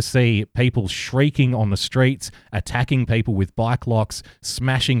don't like to see people shrieking on the streets, attacking people with bike locks,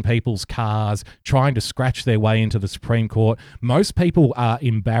 smashing people's cars, trying to scratch their way into the Supreme Court. Most people are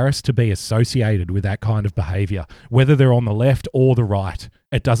embarrassed to be associated with that kind of behavior, whether they're on the left or the right.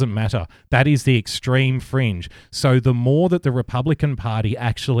 It doesn't matter. That is the extreme fringe. So the more that the Republican Party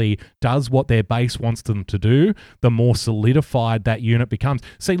actually does what their base wants them to do, the more solidified that unit becomes.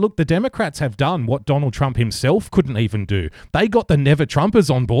 See, look, the Democrats have done what Donald Trump himself couldn't even do. They got the Never Trumpers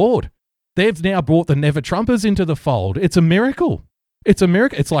on board. They've now brought the Never Trumpers into the fold. It's a miracle. It's a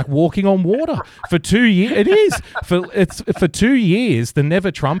miracle. It's like walking on water. For 2 years, it is. For 2 years, the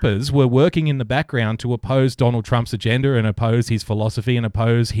Never Trumpers were working in the background to oppose Donald Trump's agenda and oppose his philosophy and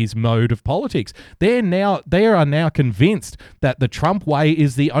oppose his mode of politics. They are now convinced that the Trump way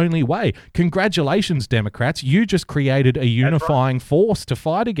is the only way. Congratulations, Democrats. You just created a unifying force to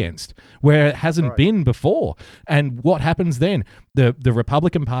fight against where it hasn't been before. And what happens then? The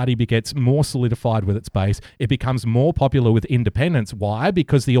Republican Party gets more solidified with its base. It becomes more popular with independents. Why?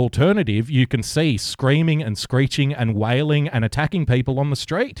 Because the alternative you can see screaming and screeching and wailing and attacking people on the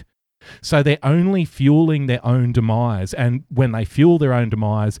street. So they're only fueling their own demise. And when they fuel their own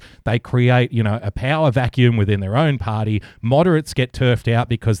demise, they create, a power vacuum within their own party. Moderates get turfed out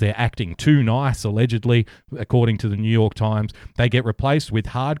because they're acting too nice, allegedly, according to the New York Times. They get replaced with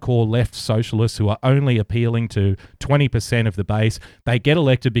hardcore left socialists who are only appealing to 20% of the base. They get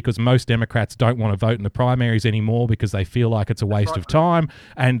elected because most Democrats don't want to vote in the primaries anymore because they feel like it's a waste of time.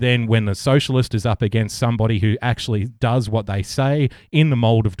 And then when the socialist is up against somebody who actually does what they say in the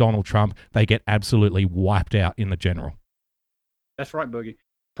mold of Donald Trump, they get absolutely wiped out in the general. That's right, Boogie.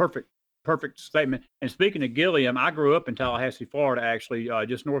 Perfect statement. And speaking of Gilliam, I grew up in Tallahassee, Florida, actually,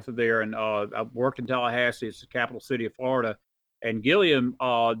 just north of there, and I worked in Tallahassee. It's the capital city of Florida. And Gilliam,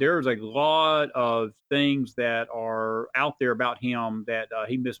 there's a lot of things that are out there about him that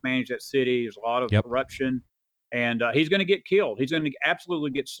he mismanaged that city. There's a lot of corruption, and he's going to get killed. He's going to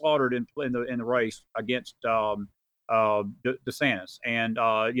absolutely get slaughtered in the race against DeSantis, and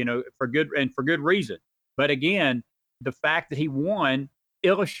for good reason. But again, the fact that he won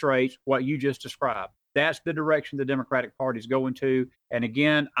illustrates what you just described. That's the direction the Democratic Party is going to. And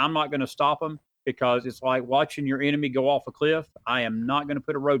again, I'm not going to stop them because it's like watching your enemy go off a cliff. I am not going to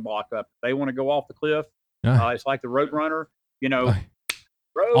put a roadblock up. If they want to go off the cliff, it's like the road runner.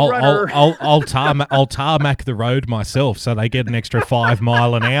 I'll tarmac the road myself so they get an extra 5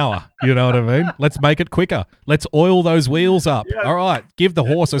 miles an hour. You know what I mean? Let's make it quicker. Let's oil those wheels up. Yeah. All right. Give the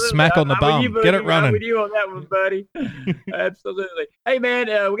horse a smack on the bum. Get it running. I'm with you on that one, buddy. Absolutely. Hey, man,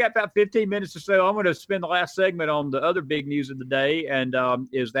 we got about 15 minutes or so. I'm going to spend the last segment on the other big news of the day, and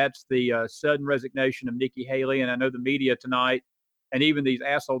that's the sudden resignation of Nikki Haley. And I know the media tonight and even these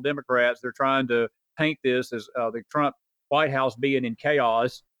asshole Democrats, they're trying to paint this as the Trump White House being in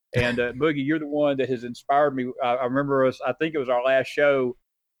chaos. And Boogie, you're the one that has inspired me. I remember I think it was our last show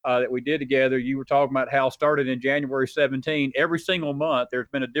that we did together. You were talking about how started in January 17, every single month, there's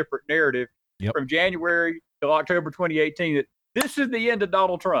been a different narrative from January to October 2018 that this is the end of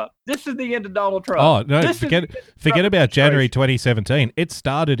Donald Trump. This is the end of Donald Trump. Oh, no, forget about January 2017. It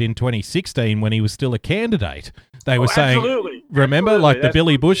started in 2016 when he was still a candidate. They were saying, absolutely. remember, Absolutely. like the That's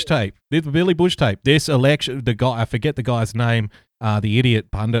Billy what Bush it tape. The Billy Bush tape. This election, the guy, I forget the guy's name, the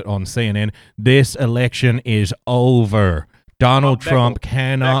idiot pundit on CNN. This election is over. Donald Bob Trump Beckel.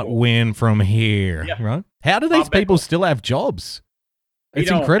 cannot Beckel. win from here. Yeah. Right? How do these Bob people Beckel. still have jobs? He It's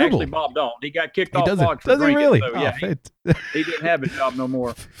don't. incredible. Actually, Bob don't. He got kicked He off doesn't. Fox for Does he drinking. really? So, yeah, he didn't have a job no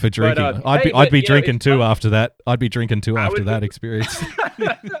more. For drinking. But, I'd be you know, drinking it's too funny. after that. I'd be drinking too I after would that too. experience.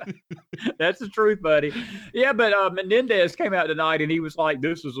 That's the truth, buddy. Yeah, but Menendez came out tonight and he was like,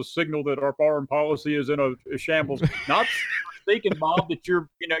 "This is a signal that our foreign policy is in a shambles." Not speaking, Bob, that you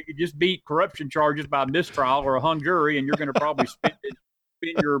just beat corruption charges by mistrial or a hung jury, and you're going to probably spend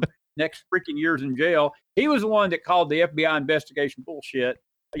your next freaking years in jail. He was the one that called the FBI investigation bullshit,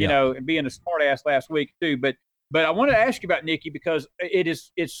 and being a smartass last week too. But I wanted to ask you about Nikki because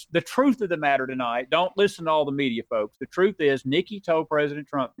it's the truth of the matter tonight. Don't listen to all the media folks. The truth is Nikki told President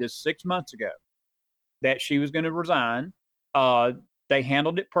Trump this 6 months ago that she was going to resign. They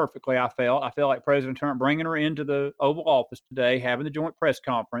handled it perfectly. I felt like President Trump bringing her into the Oval Office today, having the joint press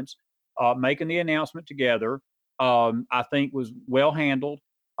conference, making the announcement together, I think was well handled.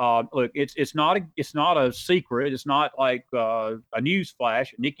 Look, it's not a secret. It's not like a news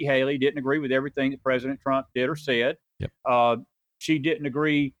flash. Nikki Haley didn't agree with everything that President Trump did or said. Yep. She didn't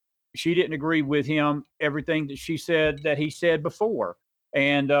agree. She didn't agree with him everything that he said before,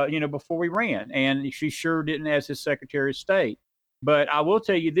 and before we ran. And she sure didn't as his Secretary of State. But I will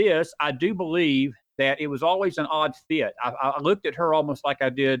tell you this: I do believe that it was always an odd fit. I looked at her almost like I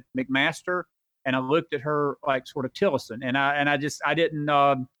did McMaster. And I looked at her like sort of Tillerson, and I didn't.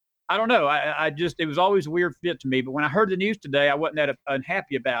 I don't know. It was always a weird fit to me. But when I heard the news today, I wasn't that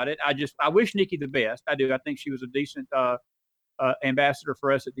unhappy about it. I wish Nikki the best. I do. I think she was a decent ambassador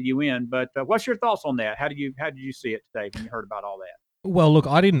for us at the UN. But what's your thoughts on that? How did you see it today when you heard about all that? Well, look,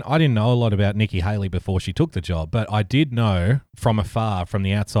 I didn't know a lot about Nikki Haley before she took the job, but I did know from afar, from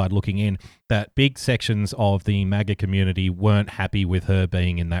the outside looking in, that big sections of the MAGA community weren't happy with her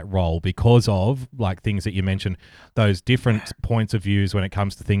being in that role because of, like, things that you mentioned, those different points of views when it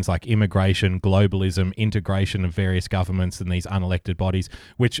comes to things like immigration, globalism, integration of various governments and these unelected bodies,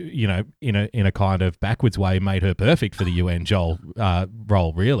 which, in a kind of backwards way made her perfect for the UN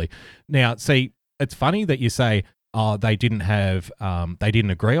role, really. Now, see, it's funny that you say, they didn't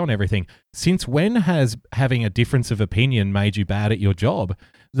agree on everything. Since when has having a difference of opinion made you bad at your job?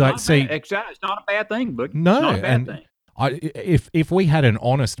 Like, it's not a bad thing, but no, it's not a bad thing. If we had an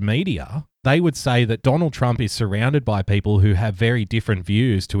honest media, they would say that Donald Trump is surrounded by people who have very different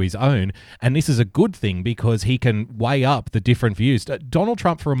views to his own, and this is a good thing because he can weigh up the different views. Donald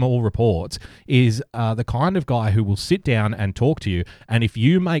Trump, from all reports, is the kind of guy who will sit down and talk to you, and if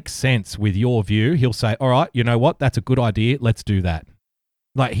you make sense with your view, he'll say, all right, you know what, that's a good idea, let's do that.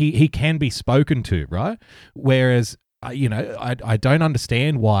 Like, he can be spoken to, right? Whereas, I don't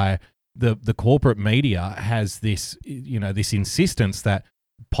understand why the corporate media has this, this insistence that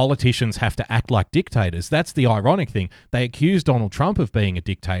politicians have to act like dictators. That's the ironic thing. They accuse Donald Trump of being a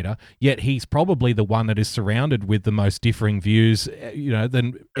dictator, yet he's probably the one that is surrounded with the most differing views,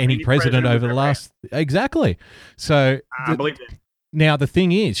 than any president over the last. Exactly. So I believe that. Now, the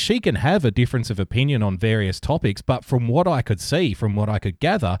thing is, she can have a difference of opinion on various topics, but from what I could see, from what I could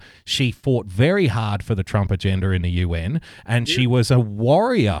gather, she fought very hard for the Trump agenda in the UN, and she was a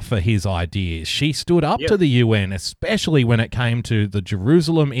warrior for his ideas. She stood up to the UN, especially when it came to the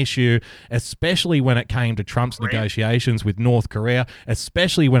Jerusalem issue, especially when it came to Trump's negotiations with North Korea,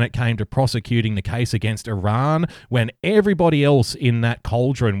 especially when it came to prosecuting the case against Iran, when everybody else in that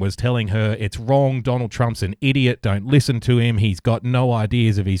cauldron was telling her it's wrong, Donald Trump's an idiot, don't listen to him, he's got no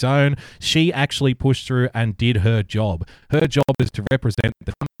ideas of his own. She actually pushed through and did her job. Her job is to represent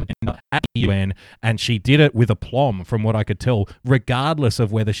the agenda at the UN, and she did it with aplomb, from what I could tell, regardless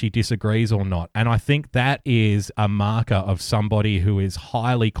of whether she disagrees or not. And I think that is a marker of somebody who is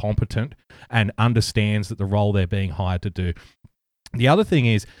highly competent and understands that the role they're being hired to do. The other thing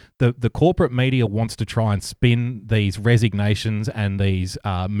is the corporate media wants to try and spin these resignations and these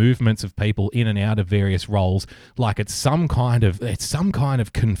movements of people in and out of various roles like it's some kind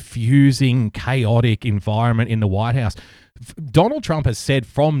of confusing, chaotic environment in the White House. Donald Trump has said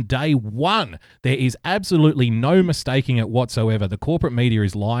from day one, there is absolutely no mistaking it whatsoever. The corporate media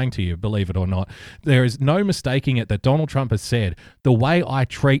is lying to you, believe it or not. There is no mistaking it that Donald Trump has said, the way I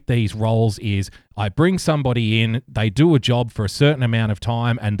treat these roles is I bring somebody in, they do a job for a certain amount of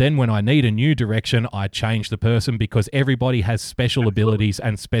time, and then when I need a new direction, I change the person because everybody has special abilities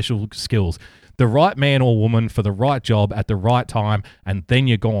and special skills. The right man or woman for the right job at the right time, and then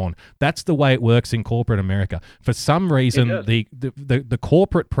you're gone. That's the way it works in corporate America. For some reason, the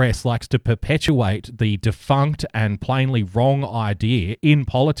corporate press likes to perpetuate the defunct and plainly wrong idea in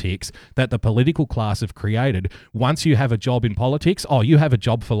politics that the political class have created. Once you have a job in politics, you have a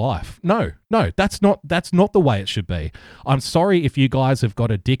job for life. No, that's not the way it should be. I'm sorry if you guys have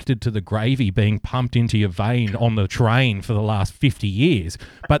got addicted to the gravy being pumped into your vein on the train for the last 50 years,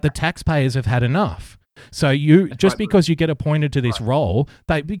 but the taxpayers have had enough. So because you get appointed to this role,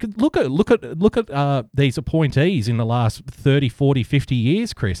 look at these appointees in the last 30, 40, 50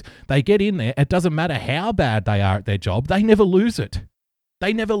 years, Chris. They get in there. It doesn't matter how bad they are at their job. They never lose it.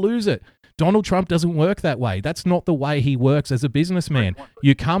 Donald Trump doesn't work that way. That's not the way he works as a businessman.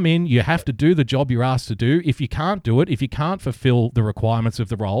 You come in, you have to do the job you're asked to do. If you can't do it, if you can't fulfill the requirements of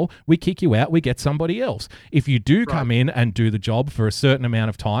the role, we kick you out, we get somebody else. If you do come in and do the job for a certain amount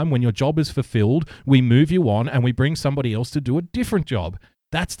of time, when your job is fulfilled, we move you on and we bring somebody else to do a different job.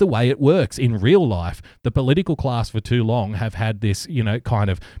 That's the way it works in real life. The political class for too long have had this, kind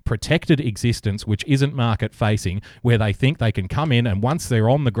of protected existence, which isn't market facing, where they think they can come in and once they're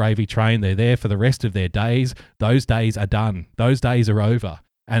on the gravy train, they're there for the rest of their days. Those days are done. Those days are over.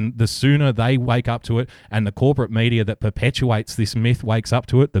 And the sooner they wake up to it and the corporate media that perpetuates this myth wakes up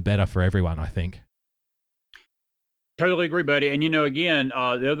to it, the better for everyone, I think. Totally agree, buddy. And, again,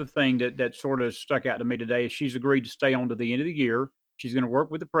 the other thing that sort of stuck out to me today is she's agreed to stay on to the end of the year. She's going to work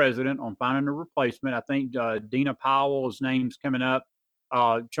with the president on finding a replacement. I think Dina Powell's name's coming up.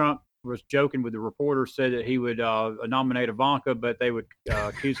 Trump was joking with the reporter, said that he would nominate Ivanka, but they would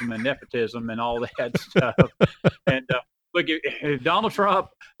accuse him of nepotism and all that stuff. And look, if Donald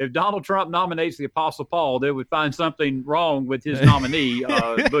Trump nominates the Apostle Paul, they would find something wrong with his nominee,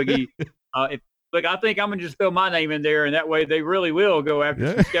 Boogie. Look, I think I'm going to just throw my name in there, and that way they really will go after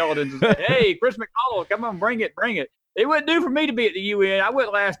some skeletons and say, hey, Chris McConnell, come on, bring it. It wouldn't do for me to be at the UN. I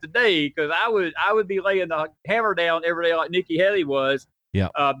wouldn't last a day because I would be laying the hammer down every day like Nikki Haley was. Yeah.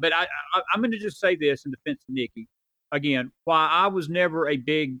 But I'm going to just say this in defense of Nikki. Again, while I was never a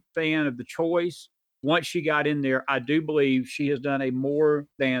big fan of the choice, once she got in there, I do believe she has done a more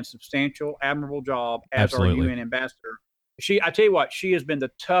than substantial, admirable job as our UN ambassador. I tell you what, she has been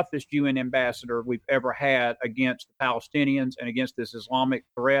the toughest UN ambassador we've ever had against the Palestinians and against this Islamic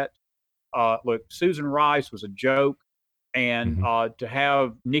threat. Look, Susan Rice was a joke, and to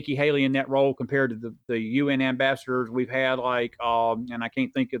have Nikki Haley in that role compared to the UN ambassadors we've had, like, and I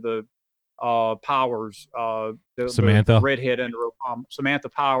can't think of the Powers, Samantha, the redhead under Samantha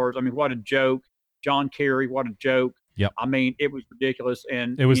Powers. I mean, what a joke! John Kerry, what a joke! Yep. I mean, it was ridiculous,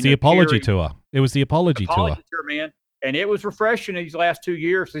 and it was the apology tour. It was the apology tour, man. And it was refreshing these last 2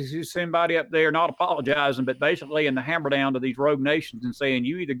 years to see somebody up there not apologizing, but basically laying the hammer down to these rogue nations and saying,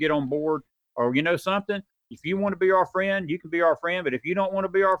 you either get on board or something. If you want to be our friend, you can be our friend. But if you don't want to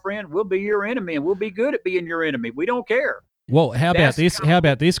be our friend, we'll be your enemy, and we'll be good at being your enemy. We don't care. Well, how about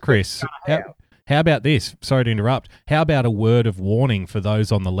this, Chris? How about this? Sorry to interrupt. How about a word of warning for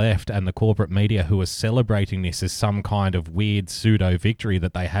those on the left and the corporate media who are celebrating this as some kind of weird pseudo victory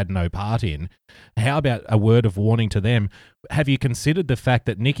that they had no part in? How about a word of warning to them? Have you considered the fact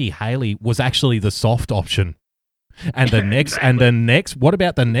that Nikki Haley was actually the soft option? And what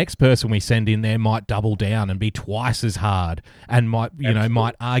about the next person we send in there might double down and be twice as hard and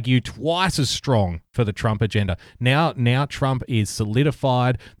might argue twice as strong for the Trump agenda. Now Trump is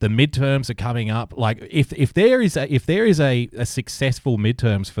solidified. The midterms are coming up. Like if there is a successful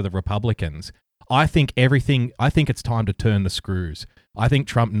midterms for the Republicans, I think it's time to turn the screws. I think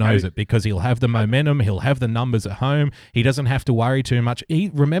Trump knows it because he'll have the momentum, he'll have the numbers at home, he doesn't have to worry too much.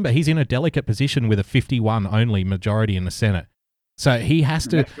 Remember, he's in a delicate position with a 51 only majority in the Senate. So he has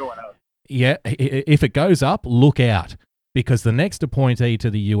to, if it goes up, look out. Because the next appointee to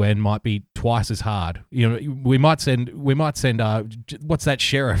the UN might be twice as hard. We might send. What's that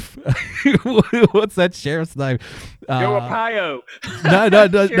sheriff? What's that sheriff's name? Joe Arpaio. No,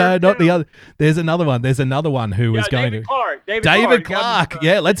 not the other. There's another one. There's another one who is going David to. Clark. David Clark.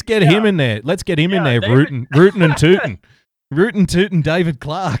 Yeah, let's get him in there. Let's get him in there. Rootin' and tootin' David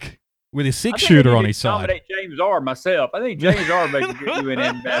Clark. With his 6-shooter on his side. I James R. myself. I think James R. makes a good UN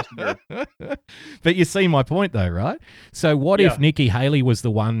ambassador. But you see my point, though, right? So what if Nikki Haley was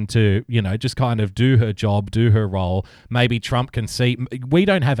the one to, just kind of do her job, do her role? Maybe Trump can see. We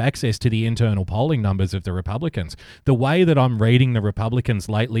don't have access to the internal polling numbers of the Republicans. The way that I'm reading the Republicans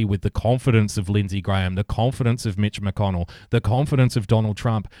lately with the confidence of Lindsey Graham, the confidence of Mitch McConnell, the confidence of Donald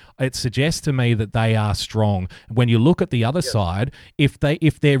Trump, it suggests to me that they are strong. When you look at the other side, if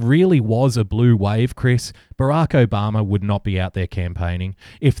they're really was a blue wave, Chris, Barack Obama would not be out there campaigning.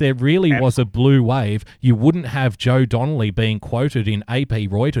 If there really was a blue wave, you wouldn't have Joe Donnelly being quoted in AP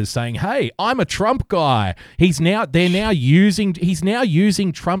Reuters saying, "Hey, I'm a Trump guy." He's now using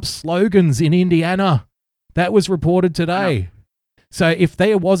Trump slogans in Indiana. That was reported today. So if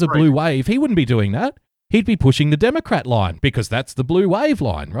there was a blue wave, he wouldn't be doing that. He'd be pushing the Democrat line because that's the blue wave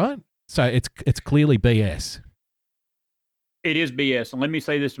line, right? So it's clearly BS. It is BS. And let me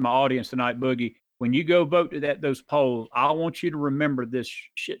say this to my audience tonight, Boogie. When you go vote to those polls, I want you to remember this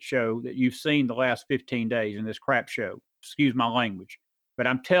shit show that you've seen the last 15 days in this crap show. Excuse my language. But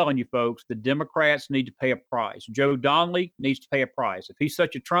I'm telling you, folks, the Democrats need to pay a price. Joe Donnelly needs to pay a price. If he's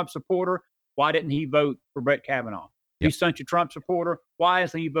such a Trump supporter, why didn't he vote for Brett Kavanaugh? If he's such a Trump supporter, why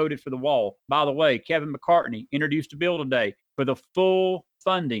hasn't he voted for the wall? By the way, Kevin McCartney introduced a bill today for the full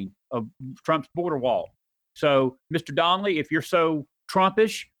funding of Trump's border wall. So, Mr. Donnelly, if you're so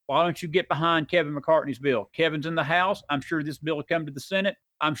Trumpish, why don't you get behind Kevin McCartney's bill? Kevin's in the House. I'm sure this bill will come to the Senate.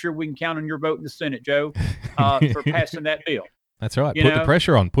 I'm sure we can count on your vote in the Senate, Joe, for passing that bill. That's right. Put the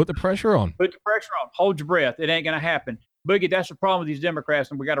pressure on. Put the pressure on. Put the pressure on. Hold your breath. It ain't going to happen. Boogie, that's the problem with these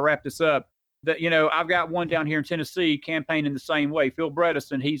Democrats, and we got to wrap this up. That, I've got one down here in Tennessee campaigning the same way. Phil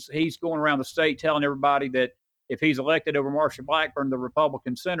Bredesen, he's going around the state telling everybody that if he's elected over Marsha Blackburn, the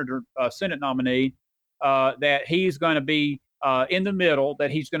Republican Senate nominee, that he's going to be in the middle, that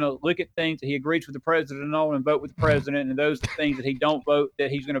he's going to look at things that he agrees with the president on and vote with the president, and those things that he don't vote,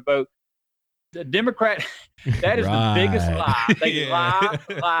 that he's going to vote. The Democrat, that is the biggest lie. They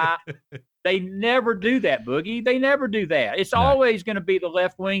lie. They never do that, Boogie. They never do that. It's always going to be the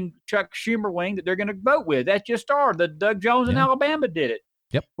left wing, Chuck Schumer wing that they're going to vote with. That's just the Doug Jones in Alabama did it.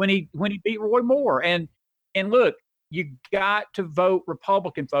 Yep. When he beat Roy Moore. And look, you got to vote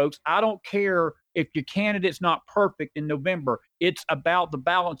Republican, folks. I don't care if your candidate's not perfect in November. It's about the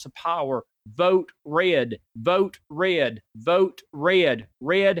balance of power. Vote red. Vote red. Vote red.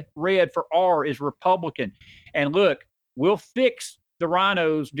 Red for R is Republican. And look, we'll fix the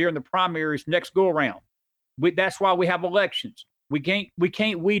rhinos during the primaries next go around. That's why we have elections. We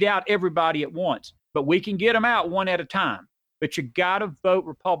can't weed out everybody at once, but we can get them out one at a time. But you got to vote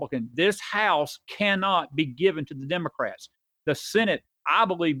Republican. This House cannot be given to the Democrats. The Senate, I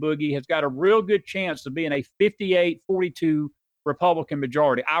believe, Boogie, has got a real good chance of being a 58-42 Republican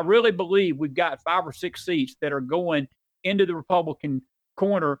majority. I really believe we've got 5 or 6 seats that are going into the Republican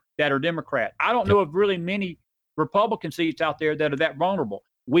corner that are Democrat. I don't know of really many Republican seats out there that are that vulnerable.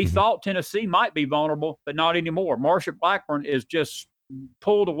 We thought Tennessee might be vulnerable, but not anymore. Marsha Blackburn is just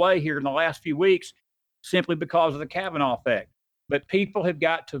pulled away here in the last few weeks simply because of the Kavanaugh effect. But people have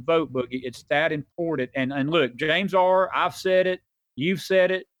got to vote, Boogie. It's that important. And look, James R., I've said it. You've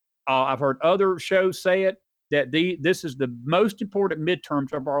said it. I've heard other shows say it, that this is the most important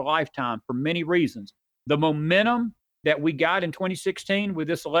midterms of our lifetime for many reasons. The momentum that we got in 2016 with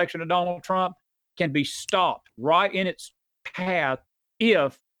this election of Donald Trump can be stopped right in its path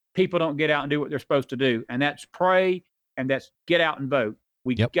if people don't get out and do what they're supposed to do. And that's pray, and that's get out and vote.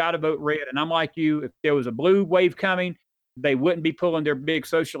 We got to vote red. And I'm like you, if there was a blue wave coming, they wouldn't be pulling their big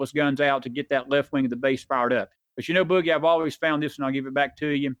socialist guns out to get that left wing of the base fired up. But Boogie, I've always found this, and I'll give it back to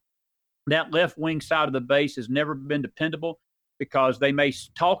you. That left wing side of the base has never been dependable because they may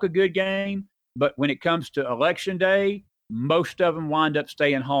talk a good game, but when it comes to election day, most of them wind up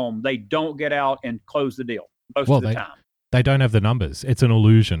staying home. They don't get out and close the deal most of the time. They don't have the numbers. It's an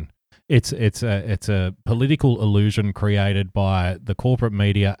illusion. It's a political illusion created by the corporate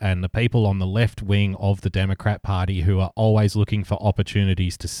media and the people on the left wing of the Democrat Party who are always looking for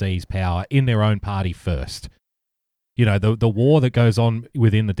opportunities to seize power in their own party first. The war that goes on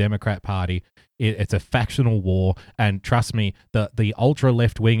within the Democrat Party, it's a factional war. And trust me, the ultra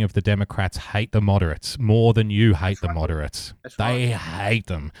left wing of the Democrats hate the moderates more than you hate the moderates. They hate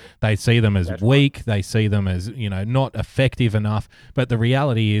them. They see them as weak. They see them as, not effective enough. But the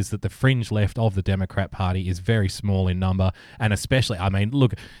reality is that the fringe left of the Democrat Party is very small in number. And especially,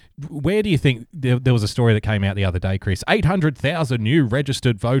 look, where do you think there was a story that came out the other day, Chris? 800,000 new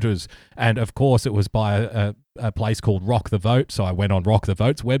registered voters. And of course, it was by a place called Rock the Vote. So I went on Rock the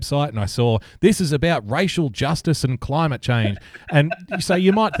Vote's website and I saw this is about racial justice and climate change. And so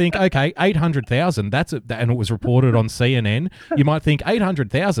you might think, okay, 800,000, and it was reported on CNN. You might think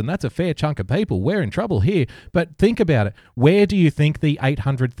 800,000, that's a fair chunk of people. We're in trouble here. But think about it. Where do you think the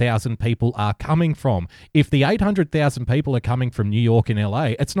 800,000 people are coming from? If the 800,000 people are coming from New York and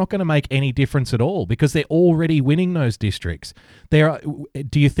LA, it's not going to make any difference at all because they're already winning those districts.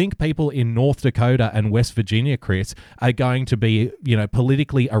 Do you think people in North Dakota and West Virginia, Chris, are going to be,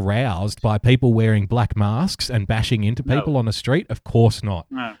 politically aroused by people wearing black masks and bashing into people on the street? Of course not.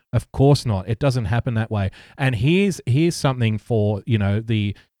 No. Of course not. It doesn't happen that way. And here's something for,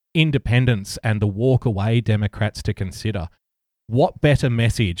 the independents and the walk away Democrats to consider. What better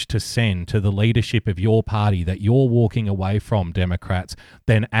message to send to the leadership of your party that you're walking away from, Democrats,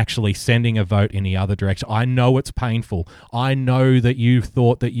 than actually sending a vote in the other direction? I know it's painful. I know that you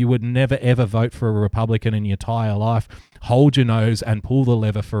thought that you would never, ever vote for a Republican in your entire life. Hold your nose and pull the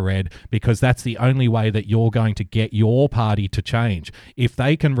lever for red, because that's the only way that you're going to get your party to change. If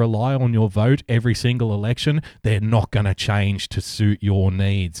they can rely on your vote every single election, they're not going to change to suit your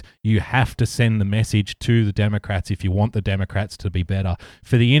needs. You have to send the message to the Democrats if you want the Democrats to be better.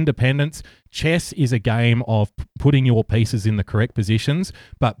 For the independents, chess is a game of putting your pieces in the correct positions,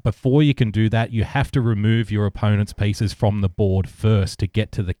 but before you can do that, you have to remove your opponent's pieces from the board first to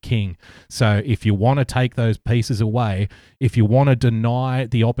get to the king. So if you want to take those pieces away, if you want to deny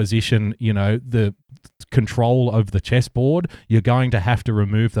the opposition, the control of the chessboard, you're going to have to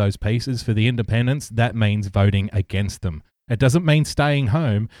remove those pieces. For the independents, that means voting against them. It doesn't mean staying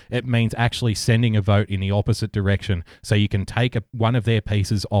home. It means actually sending a vote in the opposite direction so you can take one of their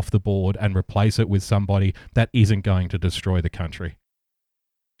pieces off the board and replace it with somebody that isn't going to destroy the country.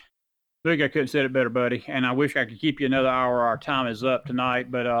 Boogie, I couldn't say it better, buddy. And I wish I could keep you another hour. Our time is up tonight,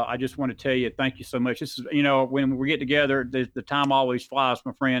 but I just want to tell you, thank you so much. This is, when we get together, the time always flies,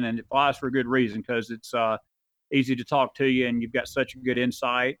 my friend, and it flies for a good reason, because it's easy to talk to you, and you've got such a good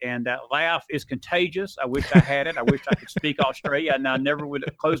insight. And that laugh is contagious. I wish I had it. I wish I could speak Australia, and I never would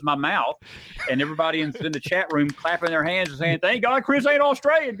close my mouth. And everybody in the chat room clapping their hands and saying, "Thank God Chris ain't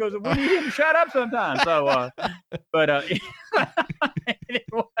Australian, because we need him to shut up sometimes." So,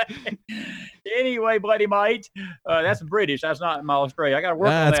 anyway, bloody mate, that's British. That's not my Australia. I got to work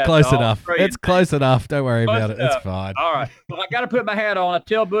on that. That's close enough. It's close enough. Don't worry about it. It's fine. All right. Well, I got to put my hat on. I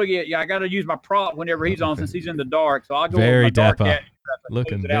tell Boogie, I got to use my prop whenever he's on, since he's in the dark. So I'll go very with my dapper. dark hat.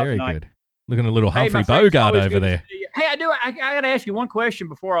 Looking very good. Looking a little Humphrey Bogart over there. Hey, I got to ask you one question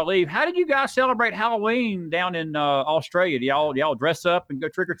before I leave. How did you guys celebrate Halloween down in Australia? Do y'all dress up and go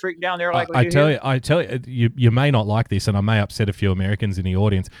trick or treating down there like we do? I tell you, you may not like this, and I may upset a few Americans in the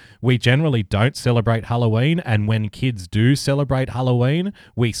audience. We generally don't celebrate Halloween, and when kids do celebrate Halloween,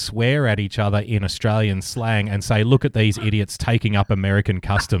 we swear at each other in Australian slang and say, "Look at these idiots taking up American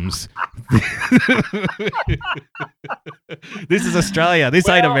customs." This is Australia. This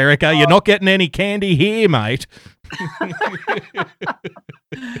ain't America. You're not getting any candy here, mate.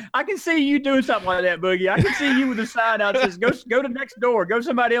 I can see you doing something like that, Boogie. I can see you with a sign out that says, go to next door, go to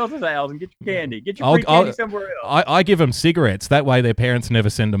somebody else's house and get your candy. Get your free candy somewhere else. I give them cigarettes. That way their parents never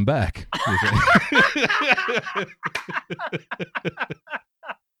send them back.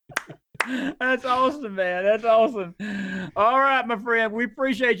 That's awesome, man. That's awesome. All right, my friend. We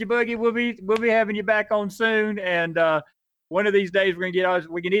appreciate you, Boogie. We'll be having you back on soon. And one of these days we need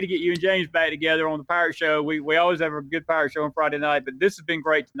to get you and James back together on the Pirate Show. We always have a good Pirate Show on Friday night, but this has been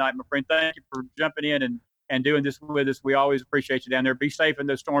great tonight, my friend. Thank you for jumping in and doing this with us. We always appreciate you down there. Be safe in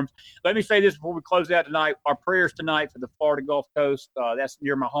those storms. Let me say this before we close out tonight. Our prayers tonight for the Florida Gulf Coast. That's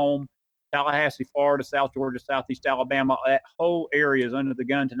near my home. Tallahassee, Florida, South Georgia, Southeast Alabama. That whole area is under the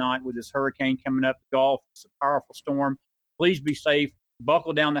gun tonight with this hurricane coming up the Gulf. It's a powerful storm. Please be safe.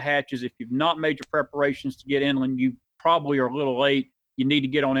 Buckle down the hatches. If you've not made your preparations to get inland, you probably are a little late. You need to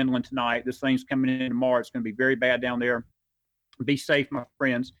get on inland tonight. This thing's coming in tomorrow. It's going to be very bad down there. Be safe, my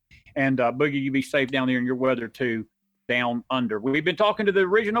friends. And Boogie, you be safe down there in your weather too, down under. We've been talking to the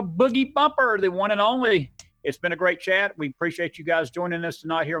original Boogie Bumper, the one and only. It's been a great chat. We appreciate you guys joining us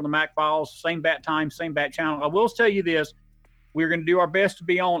tonight here on the McFiles. Same bat time, same bat channel. I will tell you this. We're going to do our best to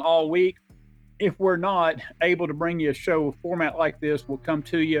be on all week. If we're not able to bring you a show format like this, we'll come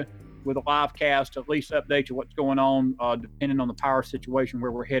to you with a live cast, at least update you what's going on, depending on the power situation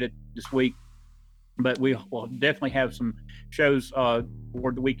where we're headed this week. But we'll definitely have some shows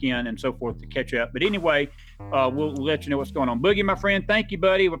toward the weekend and so forth to catch up. But anyway, we'll let you know what's going on. Boogie, my friend, thank you,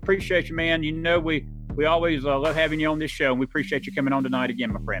 buddy. We appreciate you, man. You know we always love having you on this show, and we appreciate you coming on tonight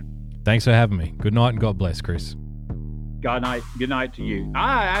again, my friend. Thanks for having me. Good night and God bless, Chris. Good night to you.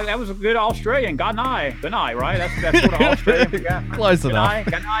 That was a good Australian. Good night, right? That's what Australian forgot. Close enough.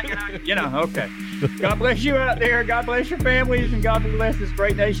 Good night. Okay. God bless you out there. God bless your families, and God bless this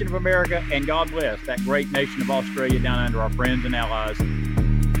great nation of America, and God bless that great nation of Australia down under our friends and allies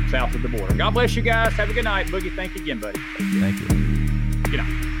south of the border. God bless you guys. Have a good night. Boogie, thank you again, buddy. Thank you.